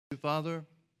Father,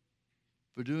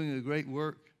 for doing a great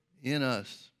work in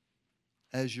us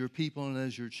as your people and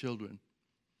as your children.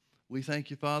 We thank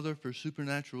you, Father, for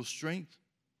supernatural strength,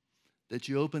 that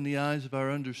you open the eyes of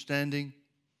our understanding,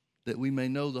 that we may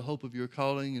know the hope of your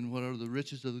calling and what are the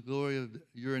riches of the glory of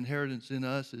your inheritance in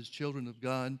us as children of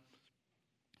God,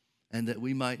 and that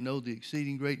we might know the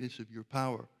exceeding greatness of your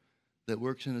power that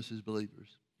works in us as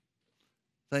believers.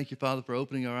 Thank you, Father, for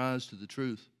opening our eyes to the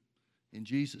truth. In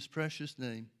Jesus' precious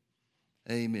name,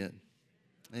 amen.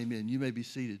 Amen. You may be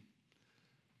seated.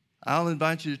 I'll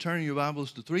invite you to turn your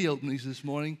Bibles to three openings this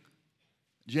morning: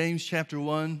 James chapter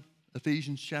 1,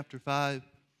 Ephesians chapter 5,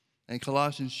 and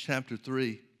Colossians chapter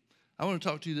 3. I want to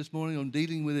talk to you this morning on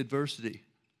dealing with adversity.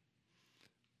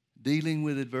 Dealing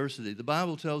with adversity. The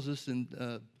Bible tells us,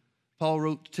 and Paul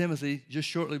wrote to Timothy just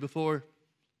shortly before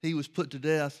he was put to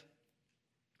death,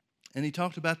 and he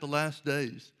talked about the last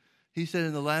days. He said,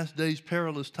 in the last days,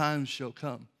 perilous times shall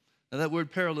come. Now, that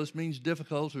word perilous means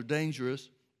difficult or dangerous,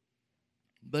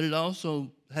 but it also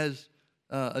has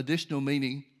additional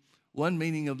meaning. One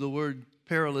meaning of the word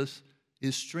perilous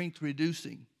is strength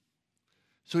reducing.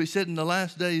 So he said in the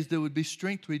last days there would be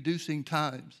strength reducing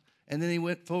times. And then he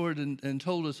went forward and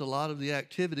told us a lot of the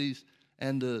activities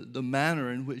and the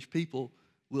manner in which people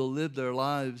will live their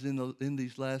lives in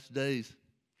these last days.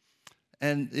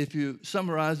 And if you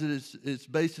summarize it, it's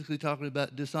basically talking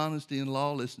about dishonesty and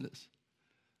lawlessness.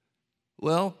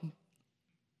 Well,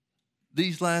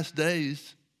 these last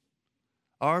days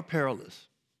are perilous,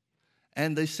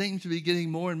 and they seem to be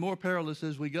getting more and more perilous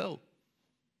as we go.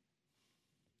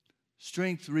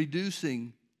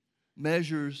 Strength-reducing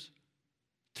measures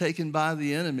taken by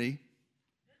the enemy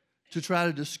to try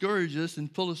to discourage us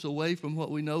and pull us away from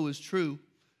what we know is true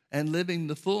and living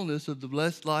the fullness of the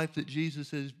blessed life that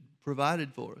Jesus has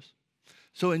provided for us.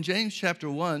 So in James chapter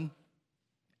 1,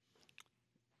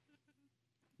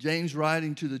 James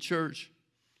writing to the church,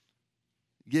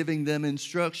 giving them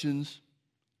instructions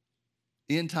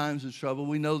in times of trouble.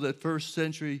 We know that first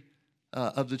century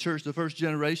of the church, the first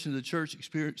generation of the church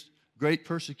experienced great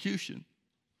persecution.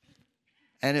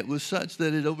 And it was such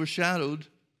that it overshadowed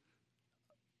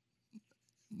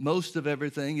most of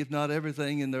everything, if not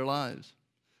everything, in their lives.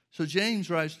 So James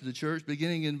writes to the church,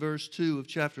 beginning in verse 2 of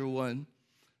chapter 1,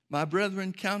 "My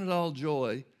brethren, count it all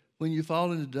joy when you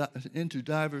fall into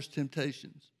divers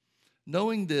temptations,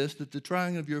 knowing this, that the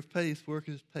trying of your faith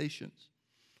worketh patience.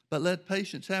 But let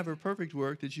patience have her perfect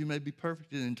work, that you may be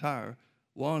perfect and entire,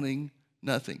 wanting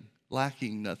nothing,"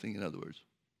 lacking nothing, in other words.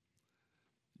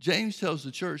 James tells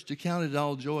the church to count it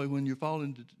all joy when you fall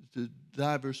into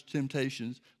diverse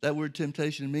temptations. That word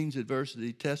temptation means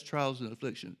adversity, tests, trials, and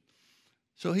affliction.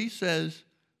 So he says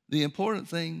the important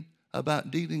thing about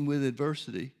dealing with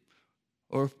adversity,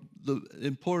 or the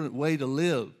important way to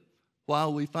live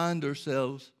while we find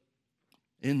ourselves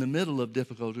in the middle of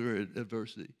difficulty or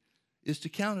adversity, is to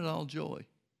count it all joy.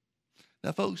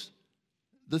 Now, folks,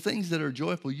 the things that are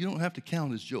joyful, you don't have to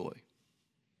count as joy.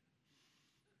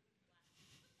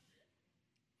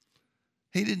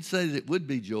 He didn't say that it would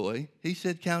be joy. He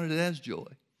said count it as joy.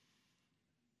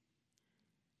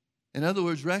 In other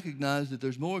words, recognize that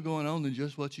there's more going on than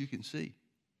just what you can see.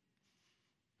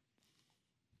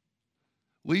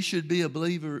 We should be a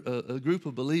believer, a group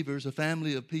of believers, a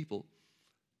family of people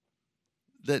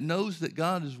that knows that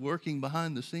God is working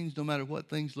behind the scenes no matter what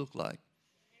things look like.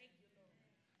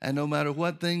 And no matter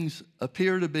what things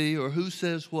appear to be or who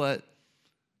says what,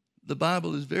 the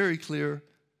Bible is very clear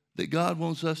that God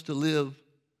wants us to live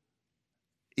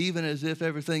even as if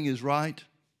everything is right,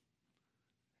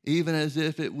 even as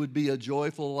if it would be a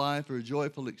joyful life or a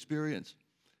joyful experience.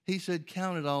 He said,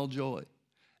 count it all joy.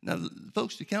 Now,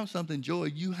 folks, to count something joy,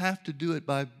 you have to do it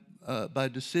by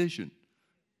decision.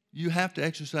 You have to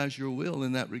exercise your will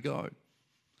in that regard.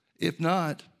 If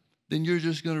not, then you're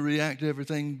just going to react to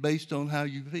everything based on how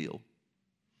you feel.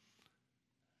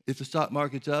 If the stock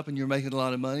market's up and you're making a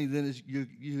lot of money, then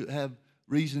you have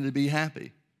reason to be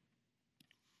happy.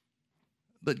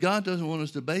 But God doesn't want us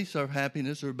to base our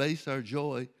happiness or base our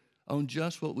joy on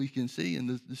just what we can see in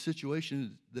the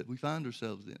situation that we find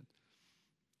ourselves in.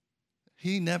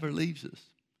 He never leaves us.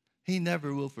 He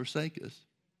never will forsake us.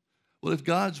 Well, if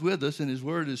God's with us and his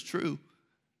word is true,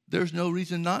 there's no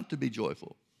reason not to be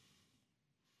joyful,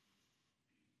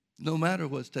 no matter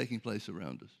what's taking place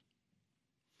around us.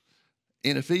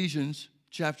 In Ephesians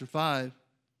chapter 5,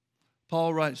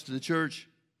 Paul writes to the church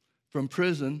from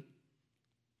prison,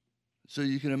 so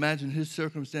you can imagine his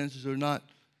circumstances are not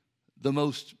the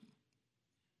most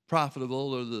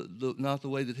profitable or not the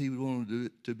way that he would want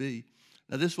it to be.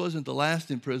 Now, this wasn't the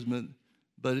last imprisonment,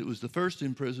 but it was the first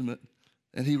imprisonment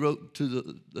And he wrote to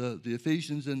the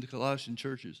Ephesians and the Colossian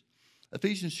churches.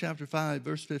 Ephesians chapter 5,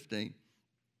 verse 15.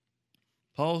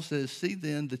 Paul says, "See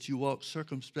then that you walk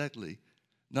circumspectly,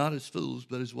 not as fools,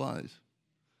 but as wise."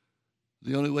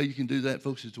 The only way you can do that,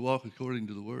 folks, is to walk according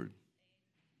to the word.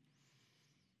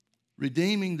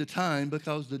 Redeeming the time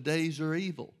because the days are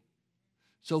evil.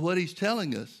 So what he's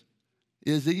telling us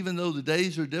is, even though the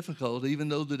days are difficult, even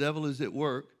though the devil is at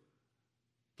work,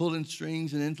 pulling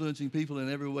strings and influencing people in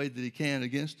every way that he can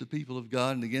against the people of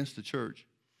God and against the church,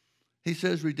 he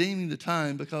says, redeeming the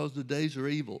time because the days are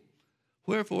evil.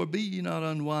 Wherefore be ye not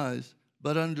unwise,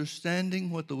 but understanding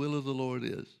what the will of the Lord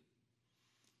is.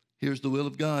 Here's the will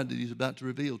of God that he's about to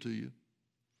reveal to you.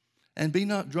 And be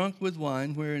not drunk with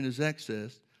wine, wherein is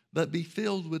excess, but be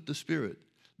filled with the Spirit.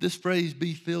 This phrase,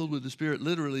 be filled with the Spirit,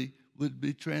 literally would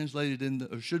be translated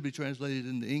or should be translated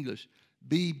into English,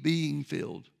 be being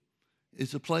filled.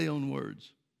 It's a play on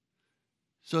words.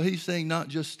 So he's saying not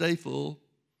just stay full,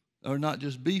 or not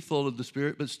just be full of the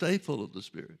Spirit, but stay full of the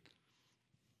Spirit.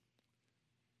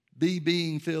 Be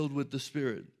being filled with the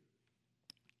Spirit.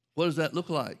 What does that look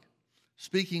like?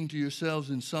 Speaking to yourselves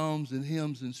in psalms and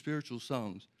hymns and spiritual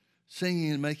songs,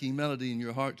 singing and making melody in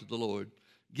your heart to the Lord,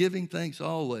 giving thanks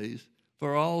always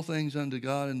for all things unto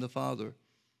God and the Father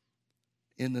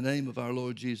in the name of our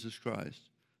Lord Jesus Christ,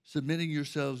 submitting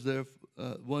yourselves there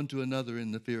one to another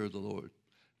in the fear of the Lord.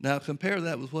 Now compare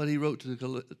that with what he wrote to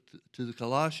the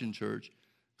Colossian church,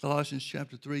 Colossians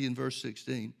chapter 3 and verse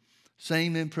 16.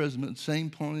 Same imprisonment, same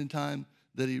point in time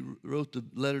that he wrote the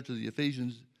letter to the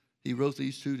Ephesians, he wrote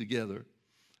these two together.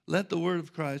 Let the word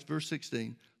of Christ, verse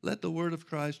 16, let the word of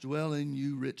Christ dwell in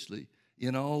you richly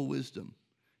in all wisdom,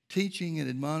 teaching and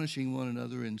admonishing one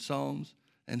another in psalms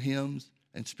and hymns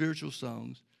and spiritual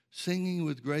songs, singing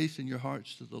with grace in your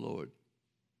hearts to the Lord.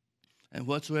 And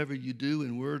whatsoever you do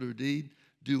in word or deed,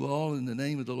 do all in the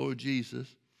name of the Lord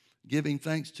Jesus, giving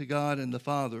thanks to God and the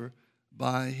Father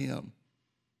by him.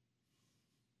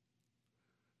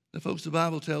 Now, folks, the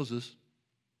Bible tells us,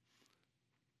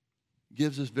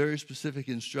 gives us very specific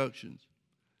instructions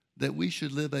that we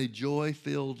should live a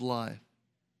joy-filled life.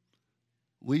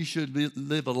 We should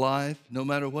live a life, no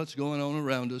matter what's going on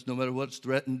around us, no matter what's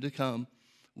threatened to come,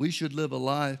 we should live a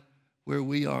life where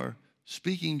we are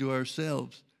speaking to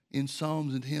ourselves in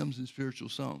psalms and hymns and spiritual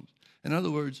songs. In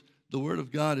other words, the Word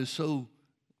of God is so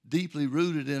deeply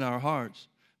rooted in our hearts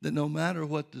that no matter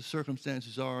what the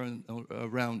circumstances are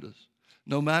around us,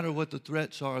 no matter what the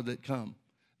threats are that come,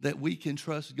 that we can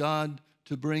trust God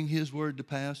to bring his word to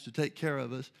pass, to take care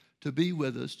of us, to be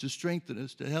with us, to strengthen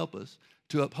us, to help us,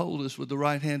 to uphold us with the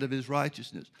right hand of his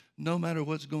righteousness, no matter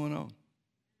what's going on.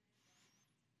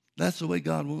 That's the way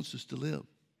God wants us to live.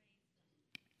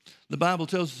 The Bible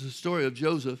tells us the story of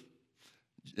Joseph.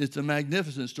 It's a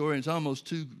magnificent story, and it's almost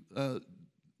too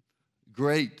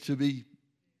great to be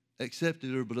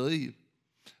accepted or believed.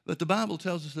 But the Bible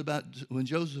tells us about when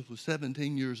Joseph was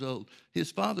 17 years old,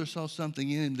 his father saw something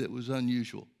in him that was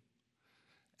unusual.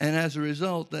 And as a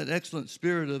result, that excellent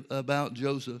spirit about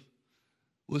Joseph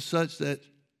was such that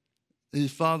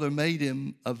his father made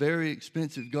him a very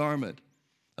expensive garment,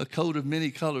 a coat of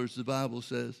many colors, the Bible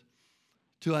says,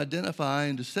 to identify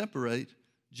and to separate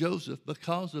Joseph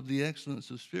because of the excellence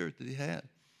of spirit that he had.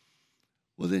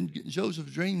 Well, then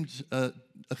Joseph dreamed a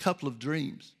couple of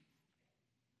dreams.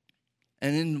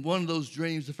 And in one of those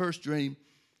dreams, the first dream,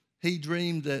 he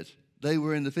dreamed that they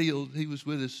were in the field. He was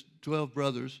with his 12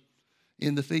 brothers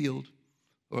in the field,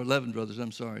 or 11 brothers,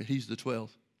 I'm sorry. He's the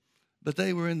 12th. But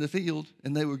they were in the field,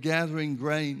 and they were gathering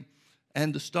grain,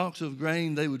 and the stalks of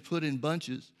grain they would put in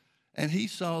bunches. And he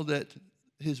saw that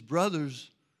his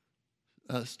brothers'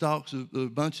 stalks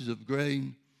of bunches of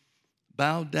grain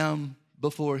bowed down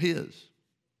before his.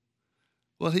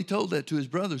 Well, he told that to his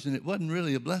brothers, and it wasn't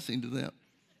really a blessing to them.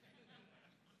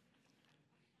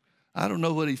 I don't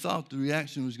know what he thought the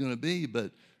reaction was going to be,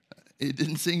 but it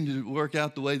didn't seem to work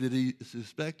out the way that he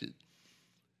suspected.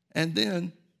 And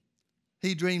then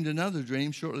he dreamed another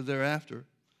dream shortly thereafter.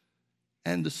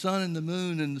 And the sun and the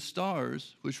moon and the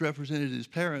stars, which represented his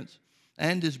parents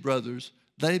and his brothers,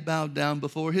 they bowed down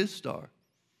before his star.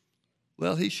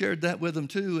 Well, he shared that with them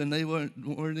too, and they weren't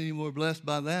any more blessed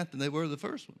by that than they were the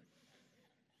first one.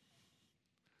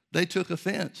 They took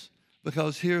offense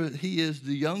because here he is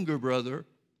the younger brother.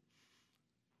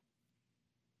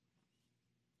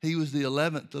 He was the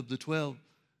 11th of the 12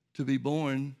 to be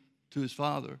born to his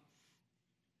father.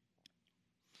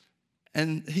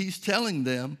 And he's telling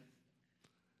them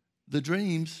the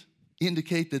dreams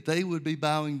indicate that they would be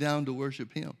bowing down to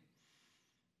worship him.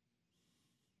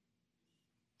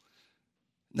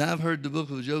 Now, I've heard the book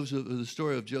of Joseph, or the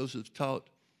story of Joseph, taught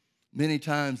many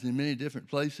times in many different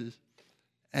places.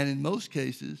 And in most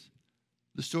cases,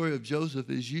 the story of Joseph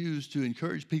is used to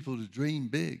encourage people to dream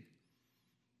big.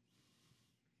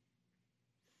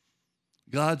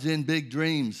 God's in big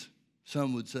dreams,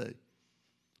 some would say.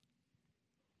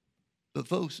 But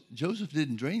folks, Joseph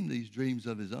didn't dream these dreams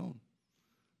of his own.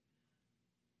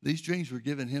 These dreams were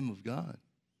given him of God.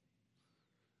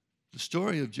 The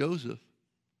story of Joseph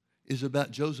is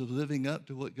about Joseph living up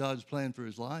to what God's plan for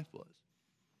his life was.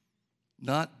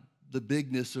 Not the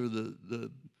bigness or the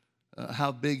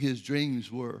how big his dreams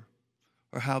were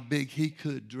or how big he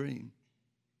could dream.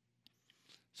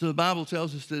 So the Bible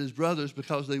tells us that his brothers,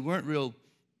 because they weren't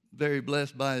very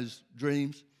blessed by his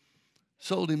dreams,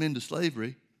 sold him into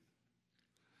slavery.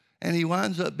 And he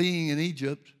winds up being in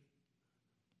Egypt,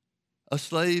 a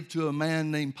slave to a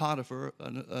man named Potiphar,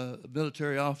 a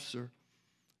military officer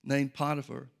named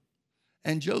Potiphar.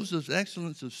 And Joseph's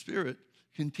excellence of spirit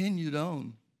continued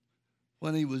on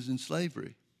when he was in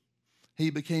slavery. He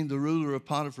became the ruler of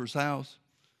Potiphar's house.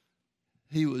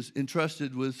 He was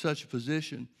entrusted with such a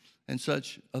position and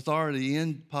such authority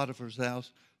in Potiphar's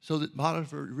house so that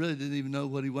Potiphar really didn't even know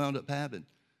what he wound up having.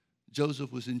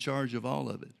 Joseph was in charge of all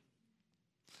of it.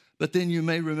 But then you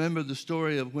may remember the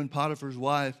story of when Potiphar's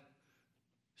wife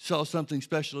saw something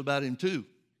special about him too.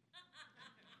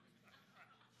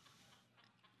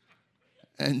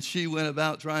 And she went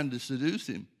about trying to seduce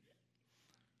him,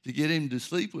 to get him to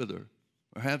sleep with her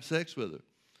or have sex with her.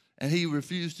 And he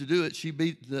refused to do it.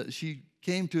 She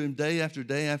came to him day after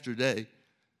day after day,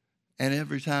 and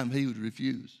every time he would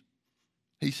refuse.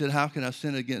 He said, "How can I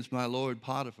sin against my Lord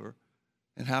Potiphar,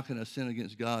 and how can I sin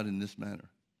against God in this manner?"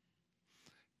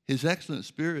 His excellent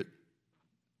spirit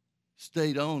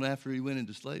stayed on after he went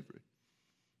into slavery.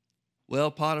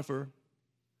 Well, Potiphar,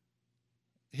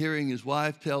 hearing his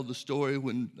wife tell the story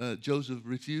when Joseph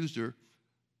refused her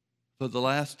for the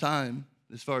last time,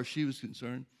 as far as she was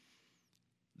concerned,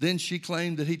 then she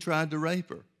claimed that he tried to rape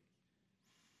her.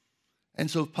 And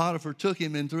so Potiphar took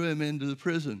him and threw him into the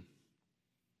prison.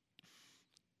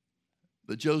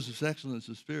 But Joseph's excellence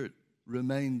of spirit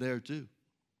remained there too.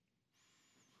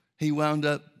 He wound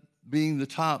up being the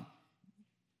top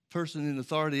person in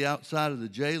authority outside of the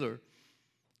jailer.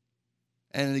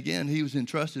 And again, he was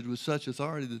entrusted with such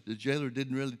authority that the jailer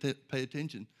didn't really pay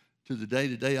attention to the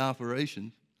day-to-day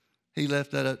operations. He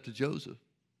left that up to Joseph.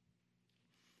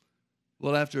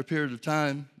 Well, after a period of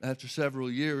time, after several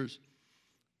years,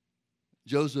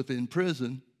 Joseph in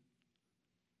prison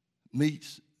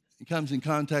comes in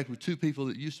contact with two people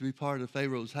that used to be part of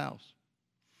Pharaoh's house.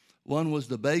 One was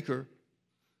the baker,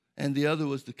 and the other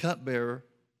was the cupbearer,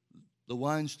 the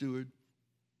wine steward.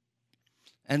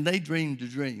 And they dreamed a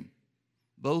dream.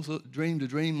 Both dreamed a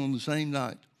dream on the same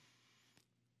night.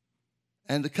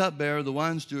 And the cupbearer, the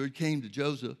wine steward, came to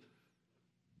Joseph,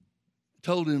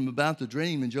 told him about the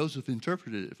dream, and Joseph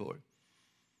interpreted it for him.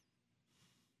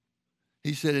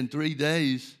 He said, "In 3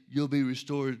 days, you'll be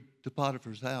restored to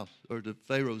Potiphar's house, or to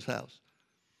Pharaoh's house."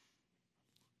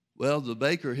 Well, the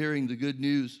baker, hearing the good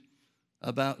news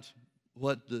about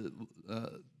what the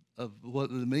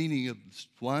meaning of the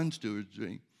wine steward's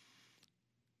dream,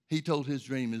 he told his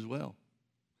dream as well.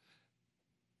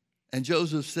 And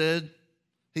Joseph said,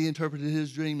 he interpreted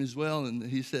his dream as well, and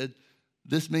he said,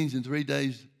 "This means in 3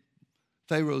 days,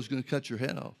 Pharaoh's going to cut your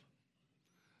head off."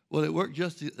 Well, it worked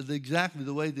just exactly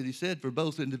the way that he said for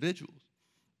both individuals.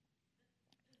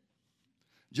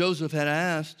 Joseph had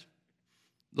asked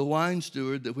the wine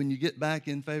steward that when you get back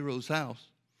in Pharaoh's house,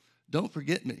 don't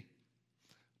forget me,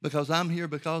 because I'm here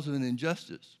because of an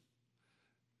injustice.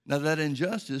 Now, that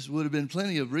injustice would have been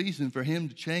plenty of reason for him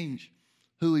to change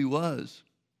who he was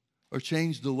or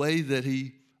change the way that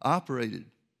he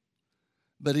operated.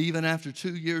 But even after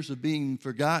 2 years of being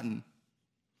forgotten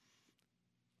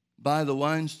by the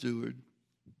wine steward,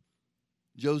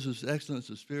 Joseph's excellence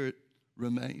of spirit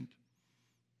remained.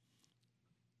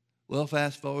 Well,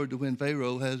 fast forward to when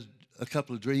Pharaoh has a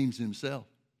couple of dreams himself.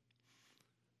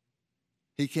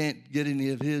 He can't get any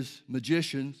of his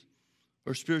magicians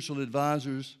or spiritual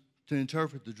advisors to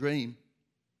interpret the dream.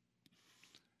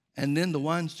 And then the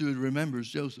wine steward remembers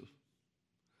Joseph.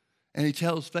 And he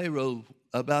tells Pharaoh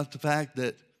about the fact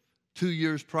that 2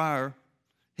 years prior,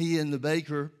 he and the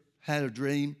baker had a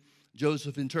dream.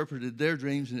 Joseph interpreted their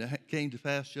dreams, and it came to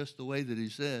pass just the way that he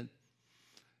said.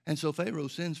 And so Pharaoh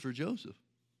sends for Joseph.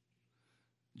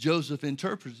 Joseph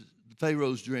interprets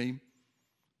Pharaoh's dream.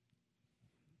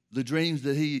 The dreams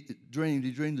that he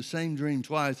dreamed the same dream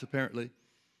twice, apparently.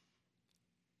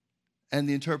 And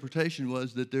the interpretation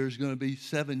was that there's going to be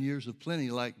 7 years of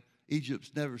plenty like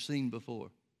Egypt's never seen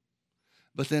before.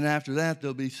 But then after that,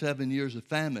 there'll be 7 years of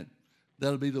famine.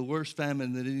 That'll be the worst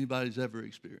famine that anybody's ever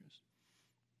experienced.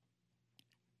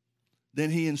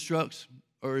 Then he instructs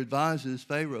or advises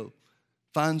Pharaoh,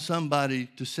 find somebody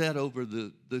to set over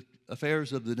the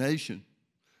affairs of the nation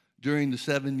during the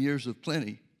 7 years of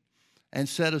plenty, and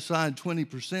set aside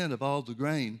 20% of all the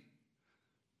grain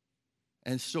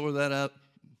and store that up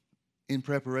in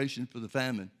preparation for the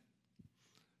famine.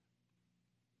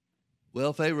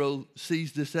 Well, Pharaoh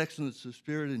sees this excellence of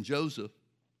spirit in Joseph,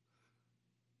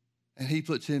 and he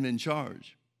puts him in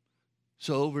charge.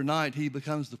 So overnight, he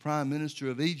becomes the prime minister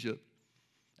of Egypt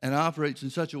and operates in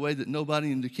such a way that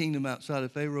nobody in the kingdom outside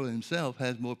of Pharaoh himself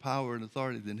has more power and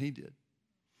authority than he did.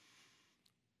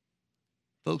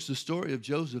 Folks, the story of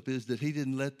Joseph is that he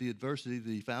didn't let the adversity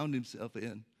that he found himself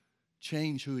in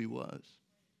change who he was.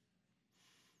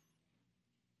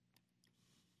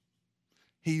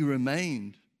 He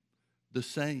remained the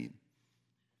same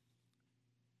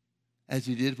as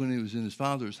he did when he was in his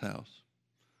father's house,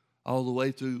 all the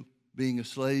way through being a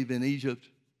slave in Egypt,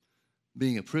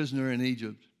 being a prisoner in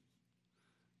Egypt,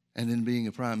 and then being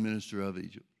a prime minister of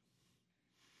Egypt.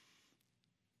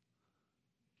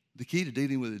 The key to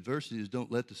dealing with adversity is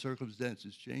don't let the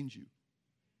circumstances change you.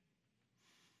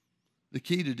 The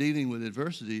key to dealing with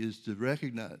adversity is to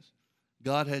recognize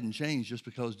God hadn't changed just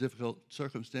because difficult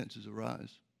circumstances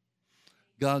arise.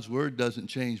 God's word doesn't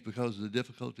change because of the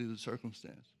difficulty of the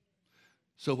circumstance.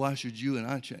 So why should you and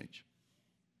I change?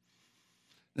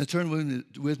 Now turn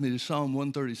with me to Psalm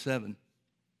 137.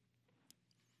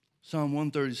 Psalm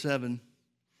 137,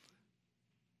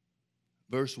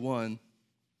 verse 1.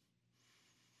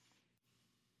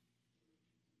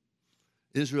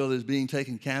 Israel is being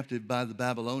taken captive by the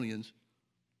Babylonians.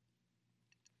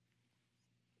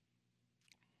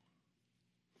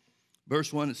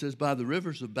 Verse 1, it says, by the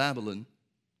rivers of Babylon,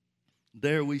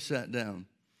 there we sat down.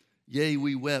 Yea,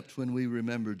 we wept when we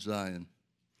remembered Zion.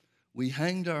 We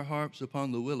hanged our harps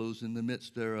upon the willows in the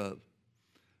midst thereof.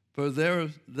 For there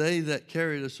they that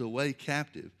carried us away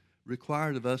captive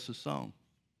required of us a song.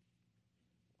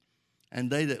 And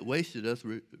they that wasted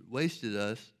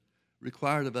us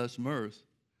required of us mirth,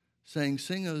 saying,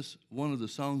 sing us one of the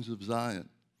songs of Zion.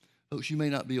 Folks, you may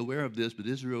not be aware of this, but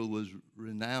Israel was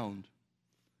renowned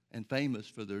and famous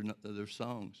for their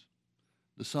songs,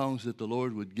 the songs that the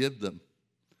Lord would give them,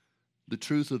 the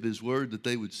truth of his word that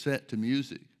they would set to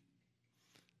music.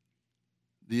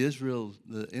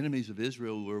 The enemies of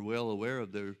Israel were well aware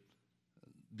of their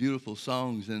beautiful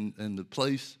songs and the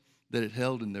place that it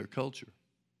held in their culture.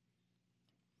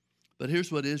 But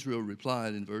here's what Israel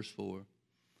replied in verse 4.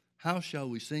 How shall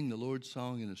we sing the Lord's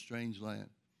song in a strange land?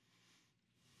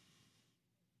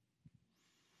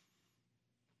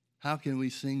 How can we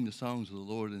sing the songs of the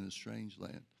Lord in a strange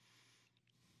land?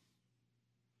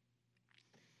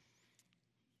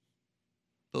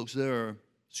 Folks, there are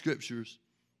scriptures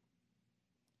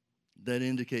that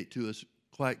indicate to us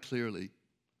quite clearly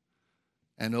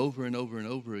and over and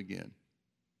over again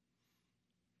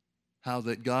how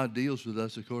that God deals with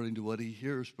us according to what he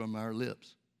hears from our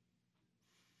lips.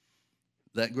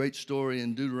 That great story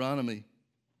in Deuteronomy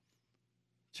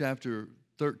chapter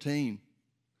 13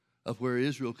 of where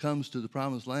Israel comes to the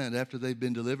promised land after they've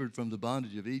been delivered from the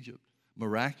bondage of Egypt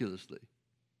miraculously.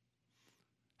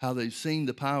 How they've seen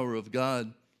the power of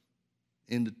God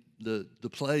in the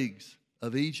plagues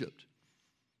of Egypt.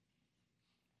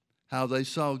 How they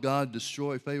saw God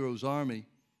destroy Pharaoh's army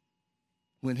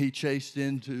when he chased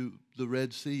into the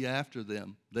Red Sea after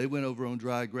them. They went over on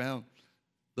dry ground.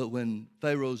 But when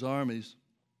Pharaoh's armies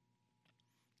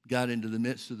got into the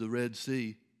midst of the Red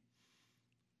Sea,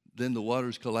 then the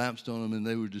waters collapsed on them and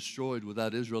they were destroyed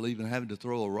without Israel even having to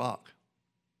throw a rock.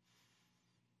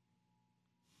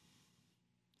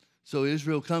 So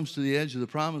Israel comes to the edge of the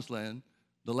promised land,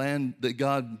 the land that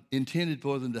God intended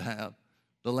for them to have,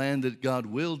 the land that God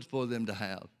willed for them to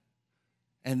have.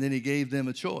 And then he gave them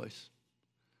a choice.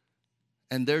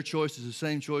 And their choice is the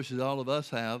same choice that all of us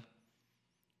have,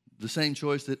 the same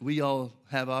choice that we all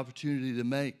have opportunity to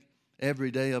make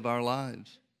every day of our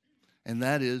lives. And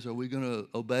that is, are we going to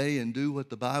obey and do what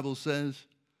the Bible says,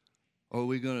 or are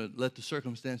we going to let the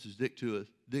circumstances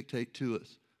dictate to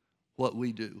us what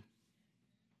we do?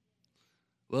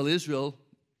 Well, Israel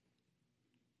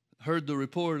heard the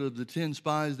report of the 10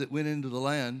 spies that went into the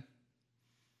land.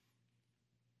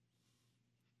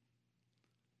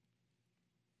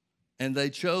 And they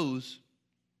chose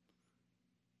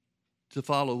to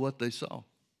follow what they saw.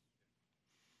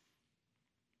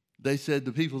 They said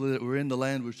the people that were in the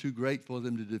land were too great for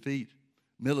them to defeat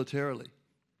militarily.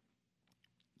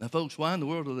 Now, folks, why in the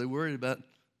world are they worried about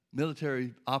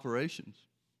military operations?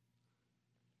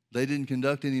 They didn't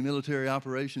conduct any military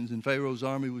operations in Pharaoh's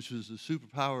army, which was the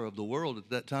superpower of the world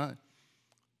at that time.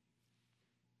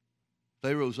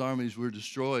 Pharaoh's armies were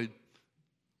destroyed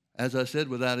As I said,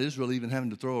 without Israel even having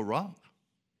to throw a rock.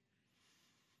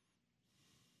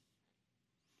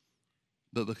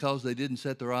 But because they didn't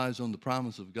set their eyes on the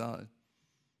promise of God,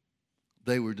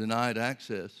 they were denied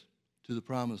access to the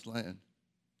promised land.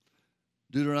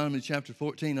 Deuteronomy chapter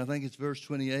 14, I think it's verse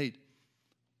 28.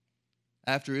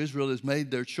 After Israel has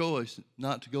made their choice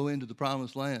not to go into the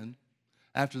promised land,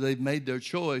 after they've made their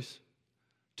choice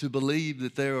to believe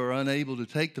that they are unable to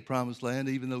take the promised land,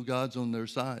 even though God's on their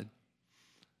side,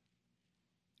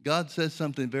 God says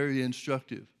something very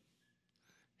instructive.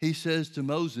 He says to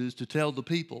Moses to tell the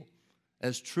people,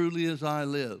 as truly as I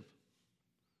live,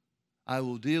 I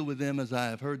will deal with them as I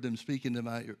have heard them speak into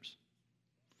my ears.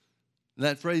 And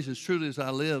that phrase, as truly as I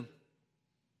live,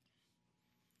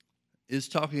 is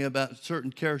talking about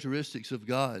certain characteristics of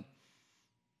God.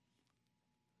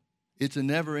 It's a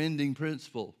never-ending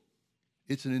principle.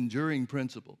 It's an enduring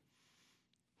principle.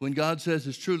 When God says,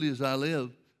 as truly as I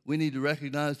live, we need to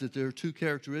recognize that there are two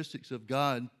characteristics of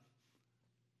God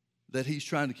that he's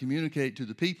trying to communicate to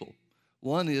the people.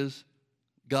 One is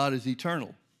God is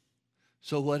eternal.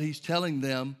 So what he's telling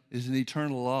them is an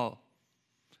eternal law.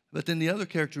 But then the other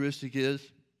characteristic is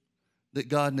that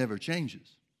God never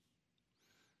changes.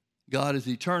 God is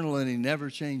eternal and he never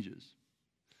changes.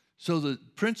 So the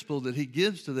principle that he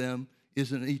gives to them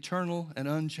is an eternal and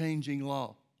unchanging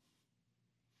law.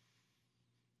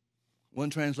 One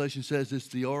translation says it's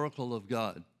the oracle of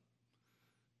God.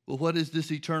 Well, what is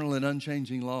this eternal and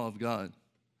unchanging law of God?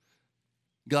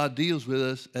 God deals with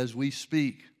us as we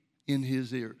speak in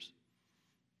his ears.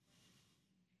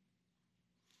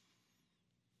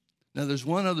 Now, there's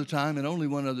one other time, and only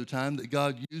one other time, that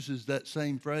God uses that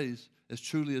same phrase, as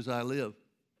truly as I live.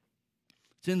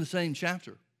 It's in the same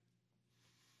chapter.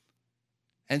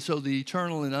 And so the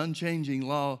eternal and unchanging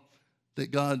law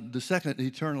that God, the second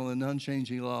eternal and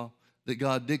unchanging law that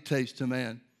God dictates to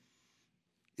man,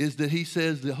 is that he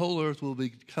says the whole earth will be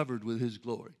covered with his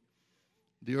glory.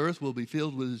 The earth will be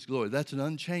filled with his glory. That's an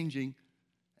unchanging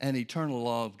and eternal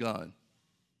law of God.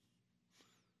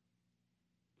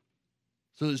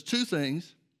 So there's two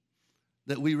things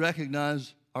that we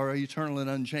recognize are eternal and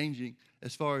unchanging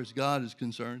as far as God is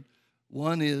concerned.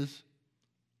 One is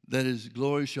that his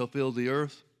glory shall fill the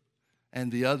earth,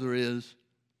 and the other is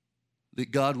that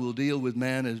God will deal with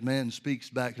man as man speaks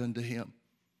back unto him.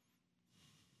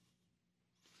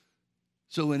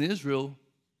 So when Israel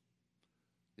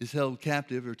is held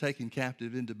captive or taken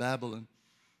captive into Babylon,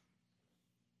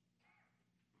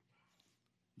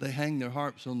 they hang their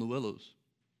harps on the willows.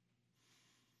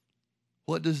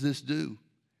 What does this do?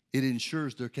 It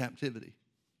ensures their captivity.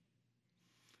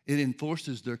 It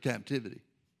enforces their captivity.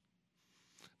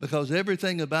 Because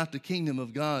everything about the kingdom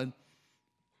of God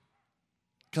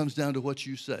comes down to what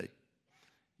you say.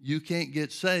 You can't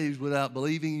get saved without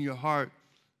believing in your heart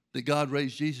that God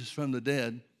raised Jesus from the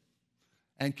dead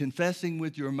and confessing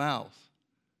with your mouth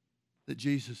that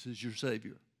Jesus is your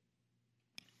Savior.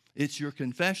 It's your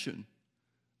confession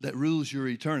that rules your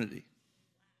eternity.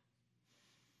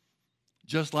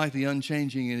 Just like the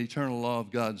unchanging and eternal law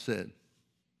of God said.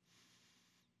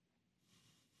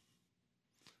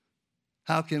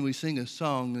 How can we sing a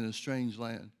song in a strange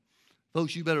land?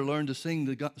 Folks, you better learn to sing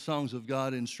the songs of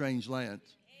God in strange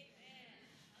lands.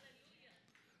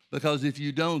 Because if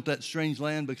you don't, that strange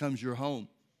land becomes your home.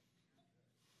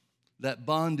 That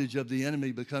bondage of the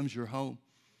enemy becomes your home.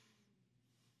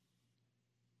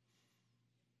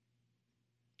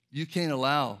 You can't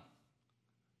allow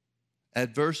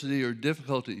adversity or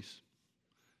difficulties,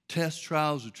 tests,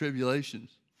 trials, or tribulations.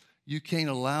 You can't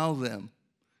allow them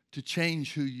to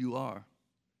change who you are.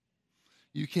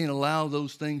 You can't allow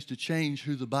those things to change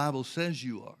who the Bible says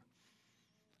you are.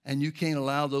 And you can't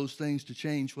allow those things to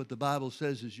change what the Bible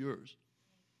says is yours.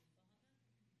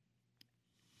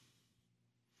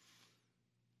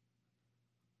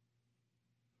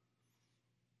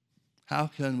 How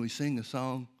can we sing a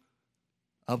song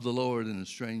of the Lord in a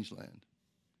strange land?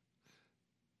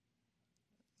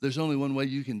 There's only one way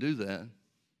you can do that,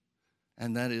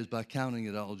 and that is by counting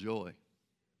it all joy.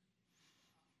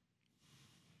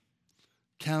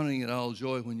 Counting it all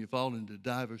joy when you fall into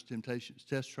diverse temptations,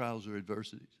 tests, trials, or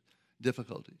adversities,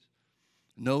 difficulties.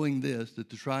 Knowing this, that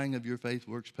the trying of your faith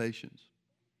works patience.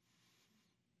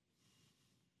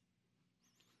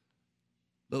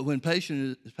 But when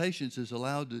patience is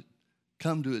allowed to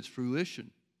come to its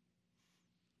fruition,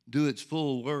 do its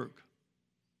full work,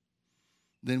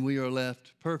 then we are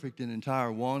left perfect and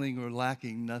entire, wanting or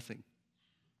lacking nothing.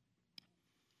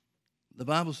 The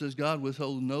Bible says God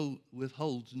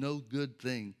withholds no good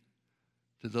thing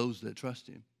to those that trust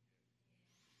him.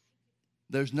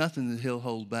 There's nothing that he'll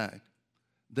hold back.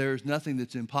 There's nothing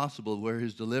that's impossible where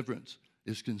his deliverance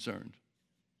is concerned.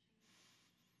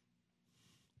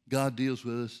 God deals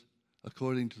with us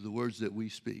according to the words that we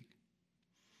speak.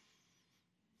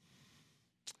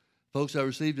 Folks, I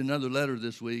received another letter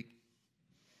this week.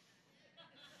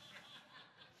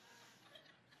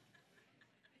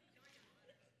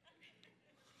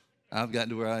 I've gotten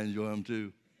to where I enjoy them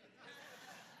too.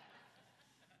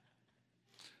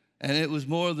 And it was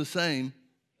more of the same,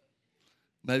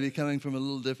 maybe coming from a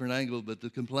little different angle, but the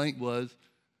complaint was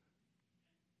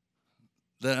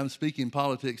that I'm speaking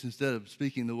politics instead of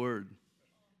speaking the word.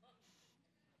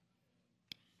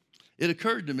 It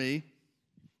occurred to me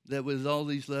that with all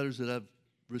these letters that I've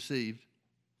received,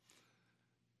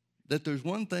 that there's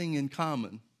one thing in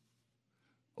common,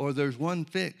 or there's one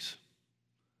fix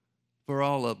for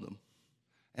all of them,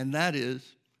 and that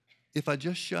is if I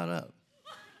just shut up.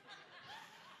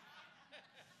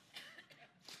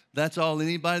 That's all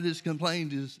anybody that's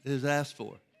complained has asked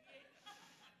for.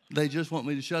 They just want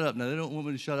me to shut up. Now, they don't want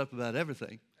me to shut up about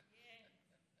everything,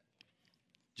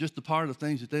 just the part of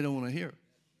things that they don't want to hear,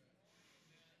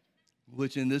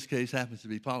 which in this case happens to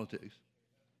be politics.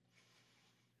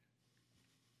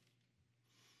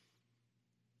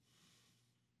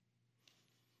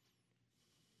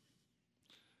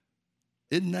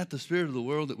 Isn't that the spirit of the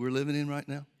world that we're living in right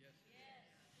now?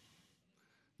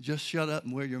 Just shut up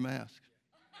and wear your mask.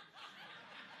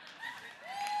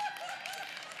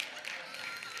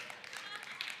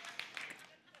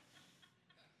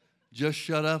 Just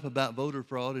shut up about voter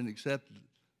fraud and accept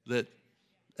that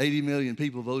 80 million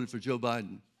people voted for Joe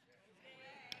Biden.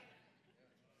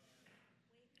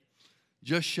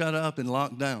 Just shut up and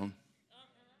lock down.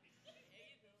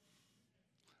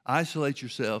 Isolate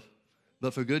yourself,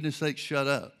 but for goodness sake, shut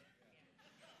up.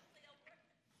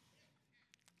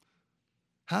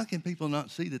 How can people not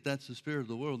see that that's the spirit of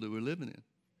the world that we're living in?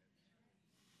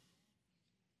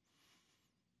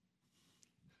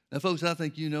 Now, folks, I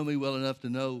think you know me well enough to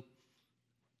know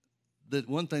that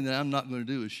one thing that I'm not going to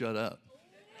do is shut up.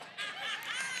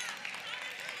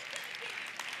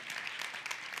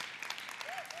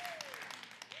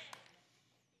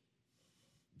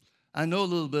 I know a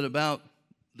little bit about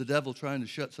the devil trying to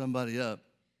shut somebody up.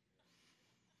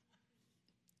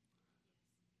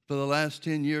 For the last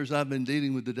 10 years, I've been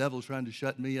dealing with the devil trying to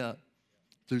shut me up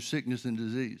through sickness and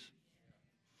disease.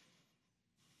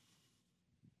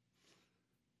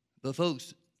 But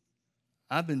folks,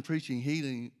 I've been preaching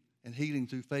healing and healing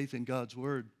through faith in God's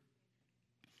word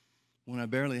when I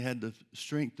barely had the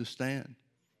strength to stand.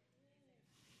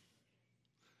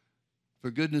 For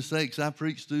goodness sakes, I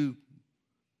preached through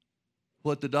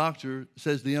what the doctor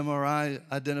says the MRI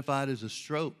identified as a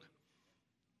stroke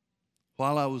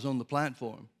while I was on the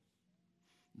platform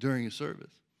during a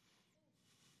service.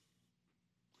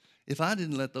 If I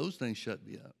didn't let those things shut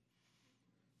me up,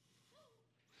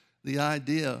 the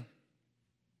idea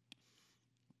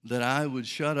that I would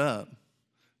shut up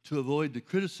to avoid the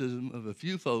criticism of a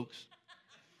few folks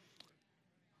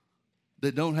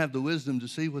that don't have the wisdom to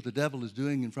see what the devil is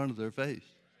doing in front of their face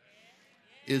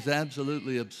is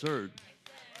absolutely absurd.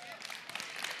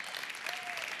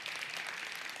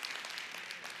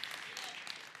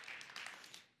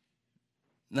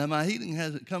 Now, my healing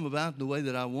hasn't come about in the way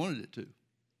that I wanted it to.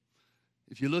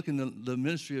 If you look in the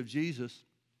ministry of Jesus,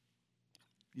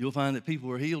 you'll find that people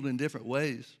were healed in different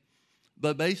ways.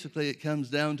 But basically, it comes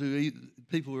down to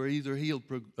people were either healed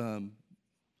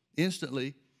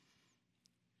instantly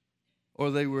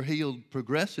or they were healed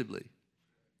progressively.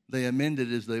 They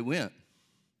amended as they went.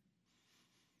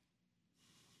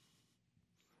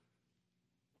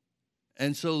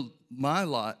 And so my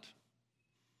lot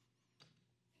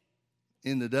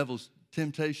in the devil's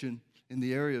temptation in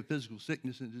the area of physical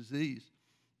sickness and disease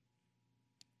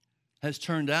has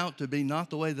turned out to be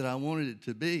not the way that I wanted it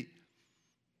to be,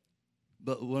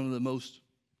 but one of the most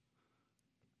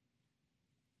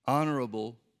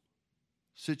honorable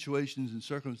situations and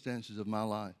circumstances of my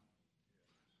life.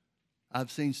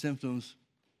 I've seen symptoms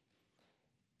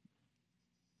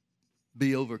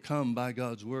be overcome by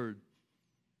God's word,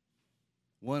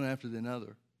 one after the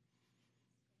other.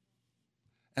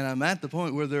 And I'm at the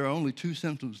point where there are only two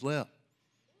symptoms left.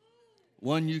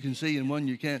 One you can see and one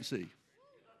you can't see.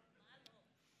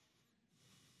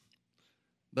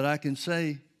 But I can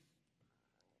say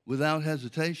without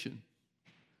hesitation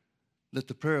that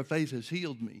the prayer of faith has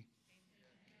healed me.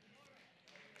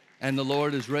 And the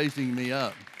Lord is raising me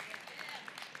up.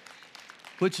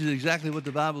 Which is exactly what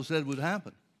the Bible said would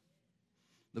happen.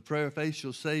 The prayer of faith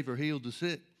shall save or heal the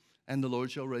sick, and the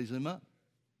Lord shall raise them up.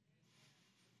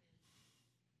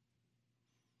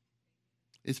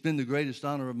 It's been the greatest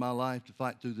honor of my life to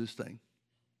fight through this thing.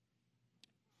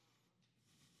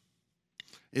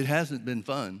 It hasn't been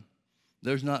fun.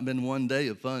 There's not been one day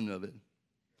of fun of it.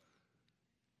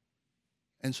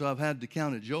 And so I've had to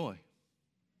count it joy.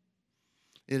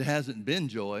 It hasn't been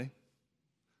joy.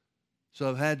 So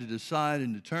I've had to decide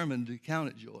and determine to count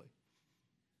it joy.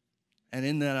 And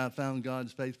in that, I've found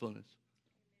God's faithfulness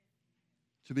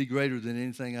to be greater than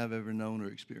anything I've ever known or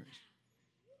experienced.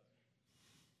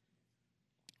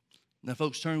 Now,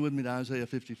 folks, turn with me to Isaiah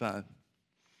 55.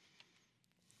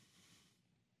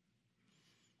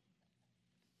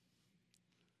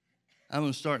 I'm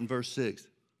going to start in verse 6.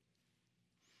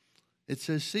 It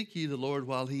says, "Seek ye the Lord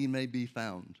while he may be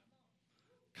found.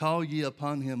 Call ye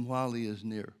upon him while he is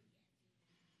near."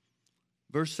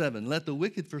 Verse 7, "Let the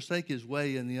wicked forsake his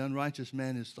way and the unrighteous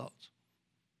man his thoughts."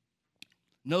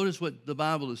 Notice what the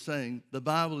Bible is saying. The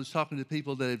Bible is talking to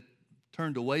people that have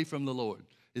turned away from the Lord.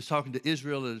 It's talking to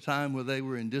Israel at a time where they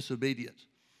were in disobedience.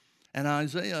 And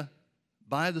Isaiah,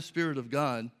 by the Spirit of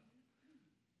God,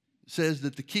 says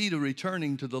that the key to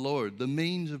returning to the Lord, the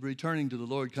means of returning to the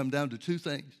Lord, come down to two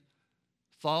things: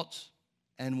 thoughts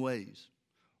and ways,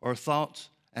 or thoughts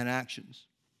and actions.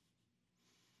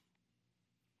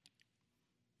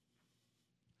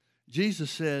 Jesus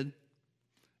said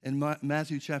in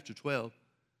Matthew chapter 12,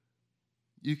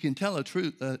 you can tell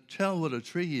what a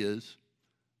tree is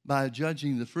by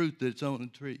judging the fruit that's on a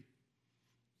tree.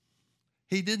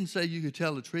 He didn't say you could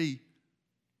tell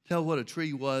what a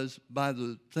tree was by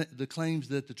the claims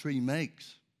that the tree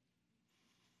makes.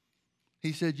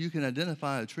 He said you can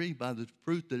identify a tree by the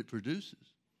fruit that it produces.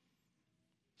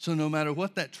 So no matter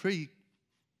what that tree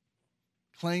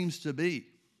claims to be,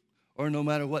 or no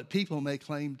matter what people may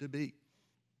claim to be,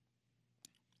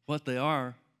 what they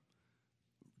are,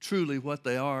 truly what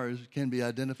they are, can be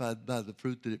identified by the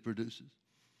fruit that it produces.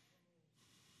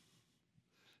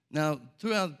 Now,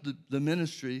 throughout the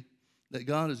ministry that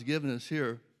God has given us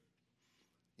here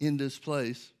in this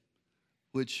place,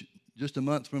 which just a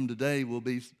month from today will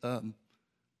be,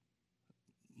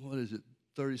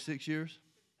 36 years?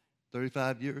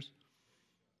 35 years?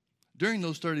 During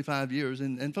those 35 years,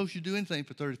 and folks, you do anything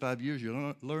for 35 years,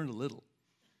 you learn a little.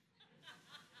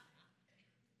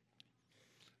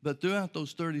 But throughout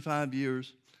those 35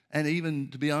 years, and even,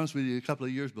 to be honest with you, a couple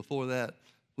of years before that,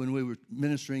 when we were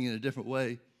ministering in a different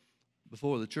way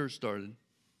before the church started,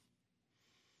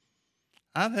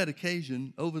 I've had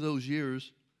occasion over those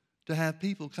years to have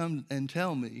people come and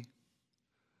tell me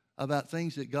about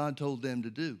things that God told them to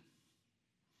do.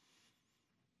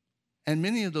 And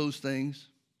many of those things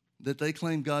that they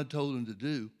claim God told them to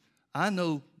do, I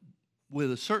know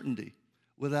with a certainty,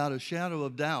 without a shadow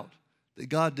of doubt, that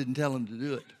God didn't tell them to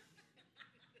do it.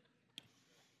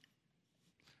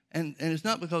 And it's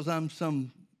not because I'm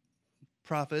some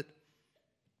prophet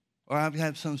or I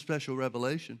have some special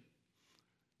revelation.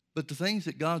 But the things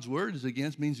that God's word is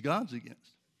against means God's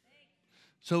against.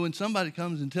 So when somebody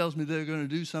comes and tells me they're going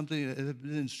to do something, have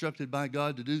been instructed by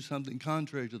God to do something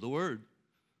contrary to the word,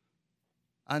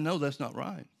 I know that's not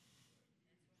right.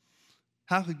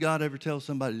 How could God ever tell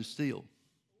somebody to steal?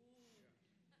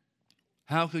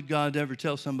 How could God ever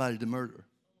tell somebody to murder?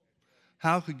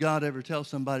 How could God ever tell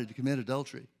somebody to commit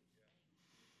adultery?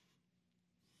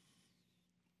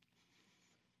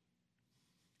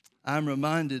 I'm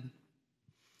reminded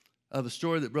of a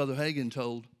story that Brother Hagin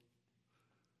told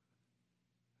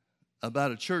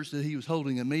about a church that he was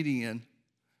holding a meeting in,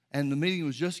 and the meeting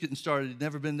was just getting started. He'd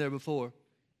never been there before.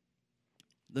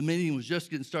 The meeting was just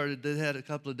getting started. They had a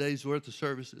couple of days' worth of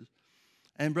services.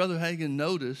 And Brother Hagin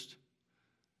noticed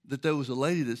that there was a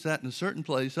lady that sat in a certain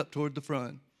place up toward the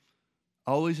front,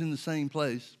 always in the same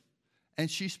place, and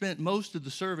she spent most of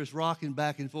the service rocking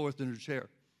back and forth in her chair.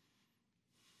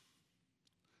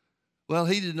 Well,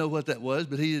 he didn't know what that was,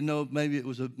 but he didn't know maybe it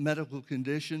was a medical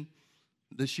condition,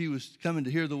 that she was coming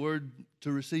to hear the word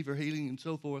to receive her healing and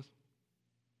so forth.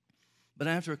 But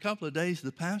after a couple of days,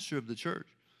 the pastor of the church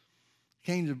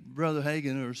came to Brother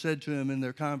Hagin or said to him in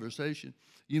their conversation,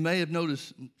 "You may have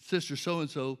noticed Sister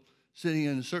so-and-so sitting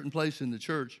in a certain place in the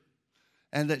church,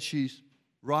 and that she's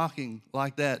rocking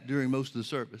like that during most of the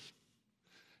service."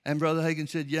 And Brother Hagin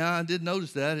said, "Yeah, I did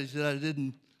notice that." He said, "I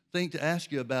didn't think to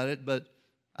ask you about it, but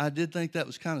I did think that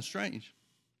was kind of strange."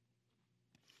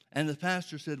 And the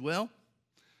pastor said, "Well,"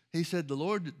 he said, "the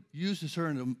Lord uses her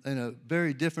in a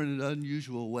very different and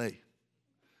unusual way."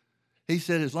 He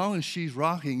said, "As long as she's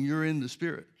rocking, you're in the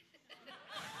Spirit.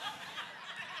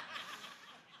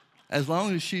 As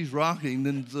long as she's rocking,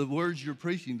 then the words you're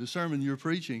preaching, the sermon you're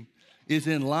preaching, is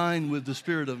in line with the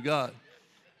Spirit of God.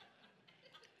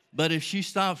 But if she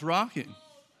stops rocking,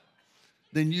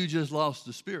 then you just lost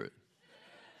the Spirit."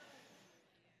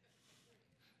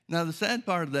 Now, the sad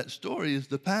part of that story is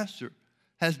the pastor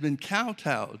has been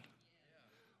kowtowed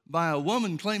by a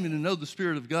woman claiming to know the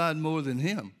Spirit of God more than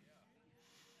him.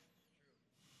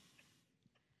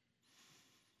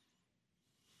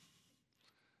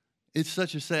 It's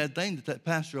such a sad thing that that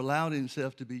pastor allowed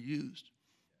himself to be used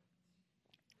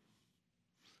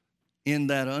in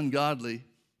that ungodly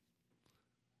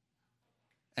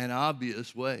and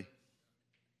obvious way.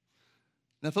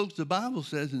 Now, folks, the Bible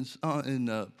says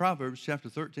in Proverbs chapter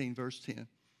 13, verse 10,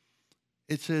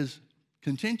 it says,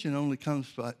 contention only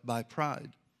comes by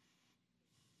pride.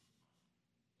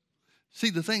 See,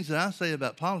 the things that I say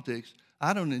about politics,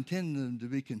 I don't intend them to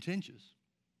be contentious.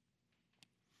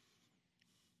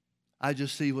 I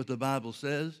just see what the Bible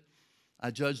says,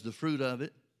 I judge the fruit of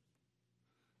it,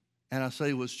 and I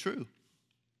say what's true.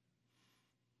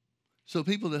 So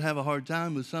people that have a hard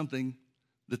time with something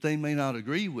that they may not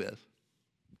agree with,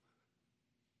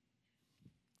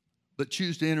 but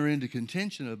choose to enter into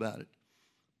contention about it,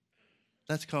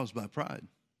 that's caused by pride.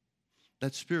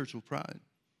 That's spiritual pride.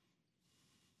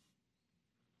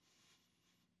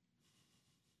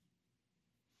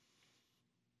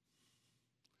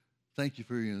 Thank you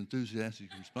for your enthusiastic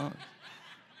response.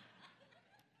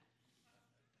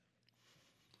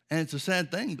 And it's a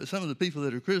sad thing, but some of the people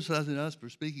that are criticizing us for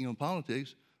speaking on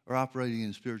politics are operating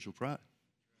in spiritual pride.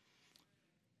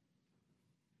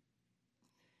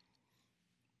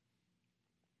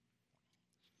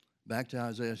 Back to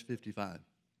Isaiah 55.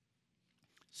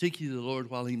 Seek ye the Lord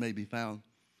while he may be found.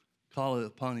 Call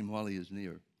upon him while he is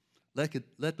near.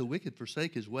 Let the wicked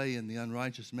forsake his way and the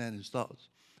unrighteous man his thoughts.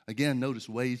 Again, notice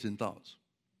ways and thoughts.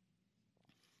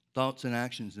 Thoughts and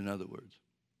actions, in other words.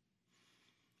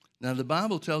 Now, the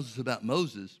Bible tells us about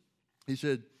Moses. He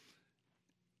said,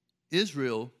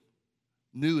 Israel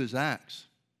knew his acts,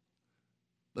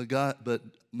 but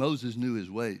Moses knew his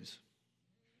ways.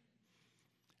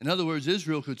 In other words,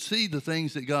 Israel could see the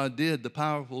things that God did, the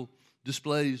powerful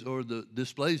displays or the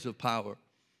displays of power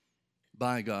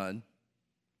by God.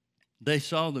 They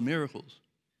saw the miracles.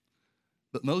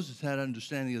 But Moses had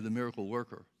understanding of the miracle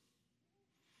worker.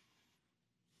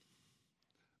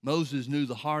 Moses knew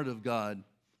the heart of God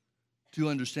to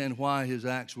understand why his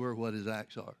acts were what his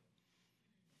acts are.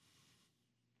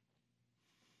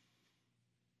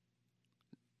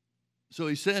 So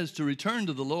he says to return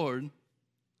to the Lord,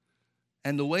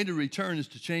 and the way to return is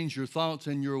to change your thoughts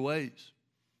and your ways,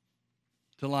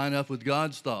 to line up with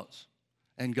God's thoughts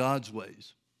and God's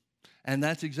ways. And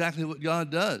that's exactly what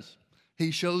God does. He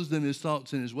shows them his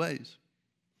thoughts and his ways.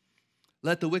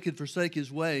 Let the wicked forsake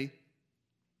his way,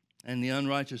 and the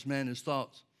unrighteous man his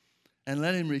thoughts, and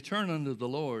let him return unto the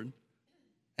Lord,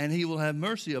 and he will have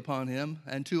mercy upon him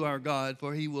and to our God,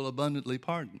 for he will abundantly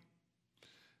pardon.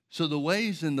 So the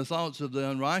ways and the thoughts of the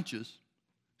unrighteous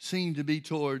seem to be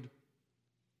toward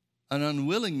an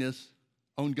unwillingness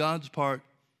on God's part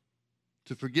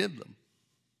to forgive them.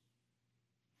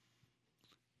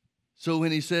 So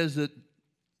when he says that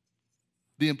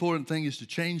the important thing is to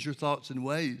change your thoughts and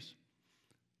ways,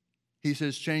 he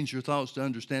says change your thoughts to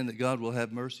understand that God will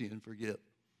have mercy and forgive.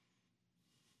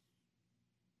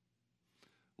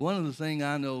 One of the things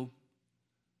I know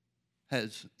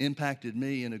has impacted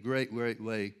me in a great, great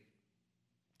way,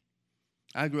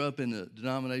 I grew up in a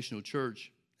denominational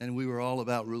church, and we were all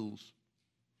about rules.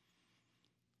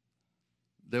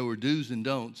 There were do's and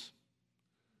don'ts,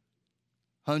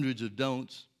 hundreds of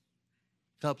don'ts,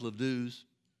 a couple of do's.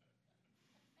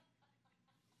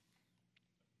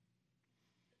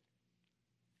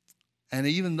 And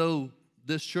even though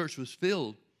this church was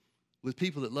filled with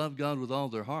people that loved God with all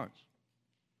their hearts,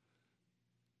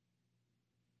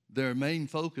 their main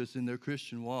focus in their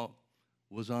Christian walk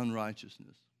was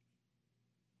unrighteousness.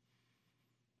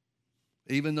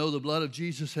 Even though the blood of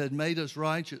Jesus had made us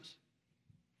righteous,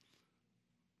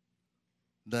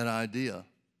 that idea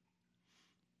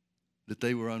that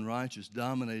they were unrighteous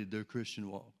dominated their Christian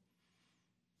walk.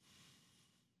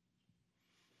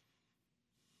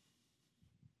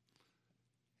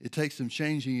 It takes some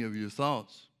changing of your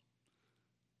thoughts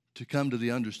to come to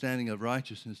the understanding of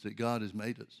righteousness that God has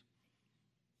made us.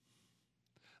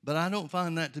 But I don't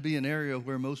find that to be an area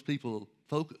where most people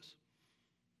focus.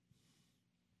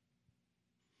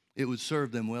 It would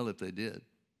serve them well if they did.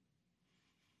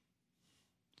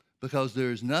 Because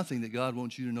there is nothing that God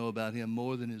wants you to know about him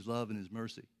more than his love and his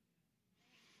mercy.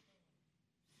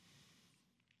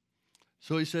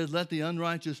 So he says, let the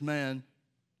unrighteous man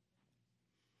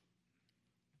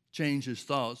change his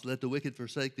thoughts, let the wicked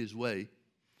forsake his way,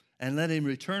 and let him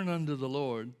return unto the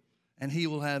Lord, and he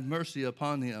will have mercy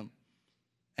upon him,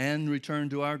 and return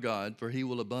to our God, for he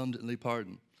will abundantly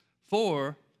pardon.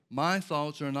 For my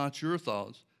thoughts are not your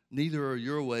thoughts, neither are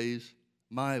your ways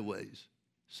my ways,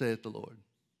 saith the Lord.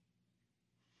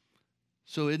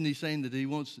 So isn't he saying that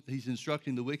he's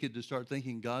instructing the wicked to start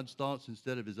thinking God's thoughts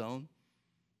instead of his own?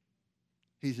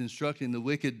 He's instructing the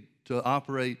wicked to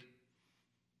operate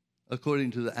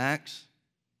according to the acts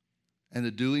and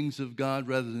the doings of God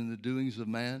rather than the doings of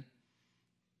man.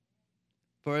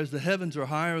 For as the heavens are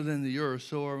higher than the earth,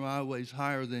 so are my ways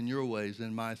higher than your ways,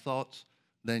 and my thoughts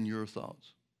than your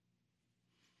thoughts.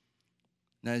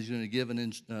 Now he's going to give an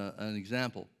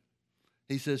example.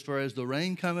 He says, for as the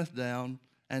rain cometh down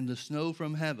and the snow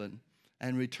from heaven,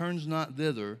 and returns not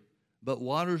thither, but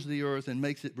waters the earth and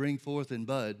makes it bring forth and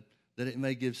bud, that it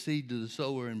may give seed to the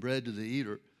sower and bread to the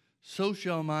eater, so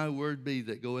shall my word be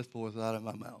that goeth forth out of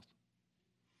my mouth.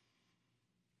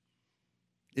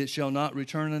 It shall not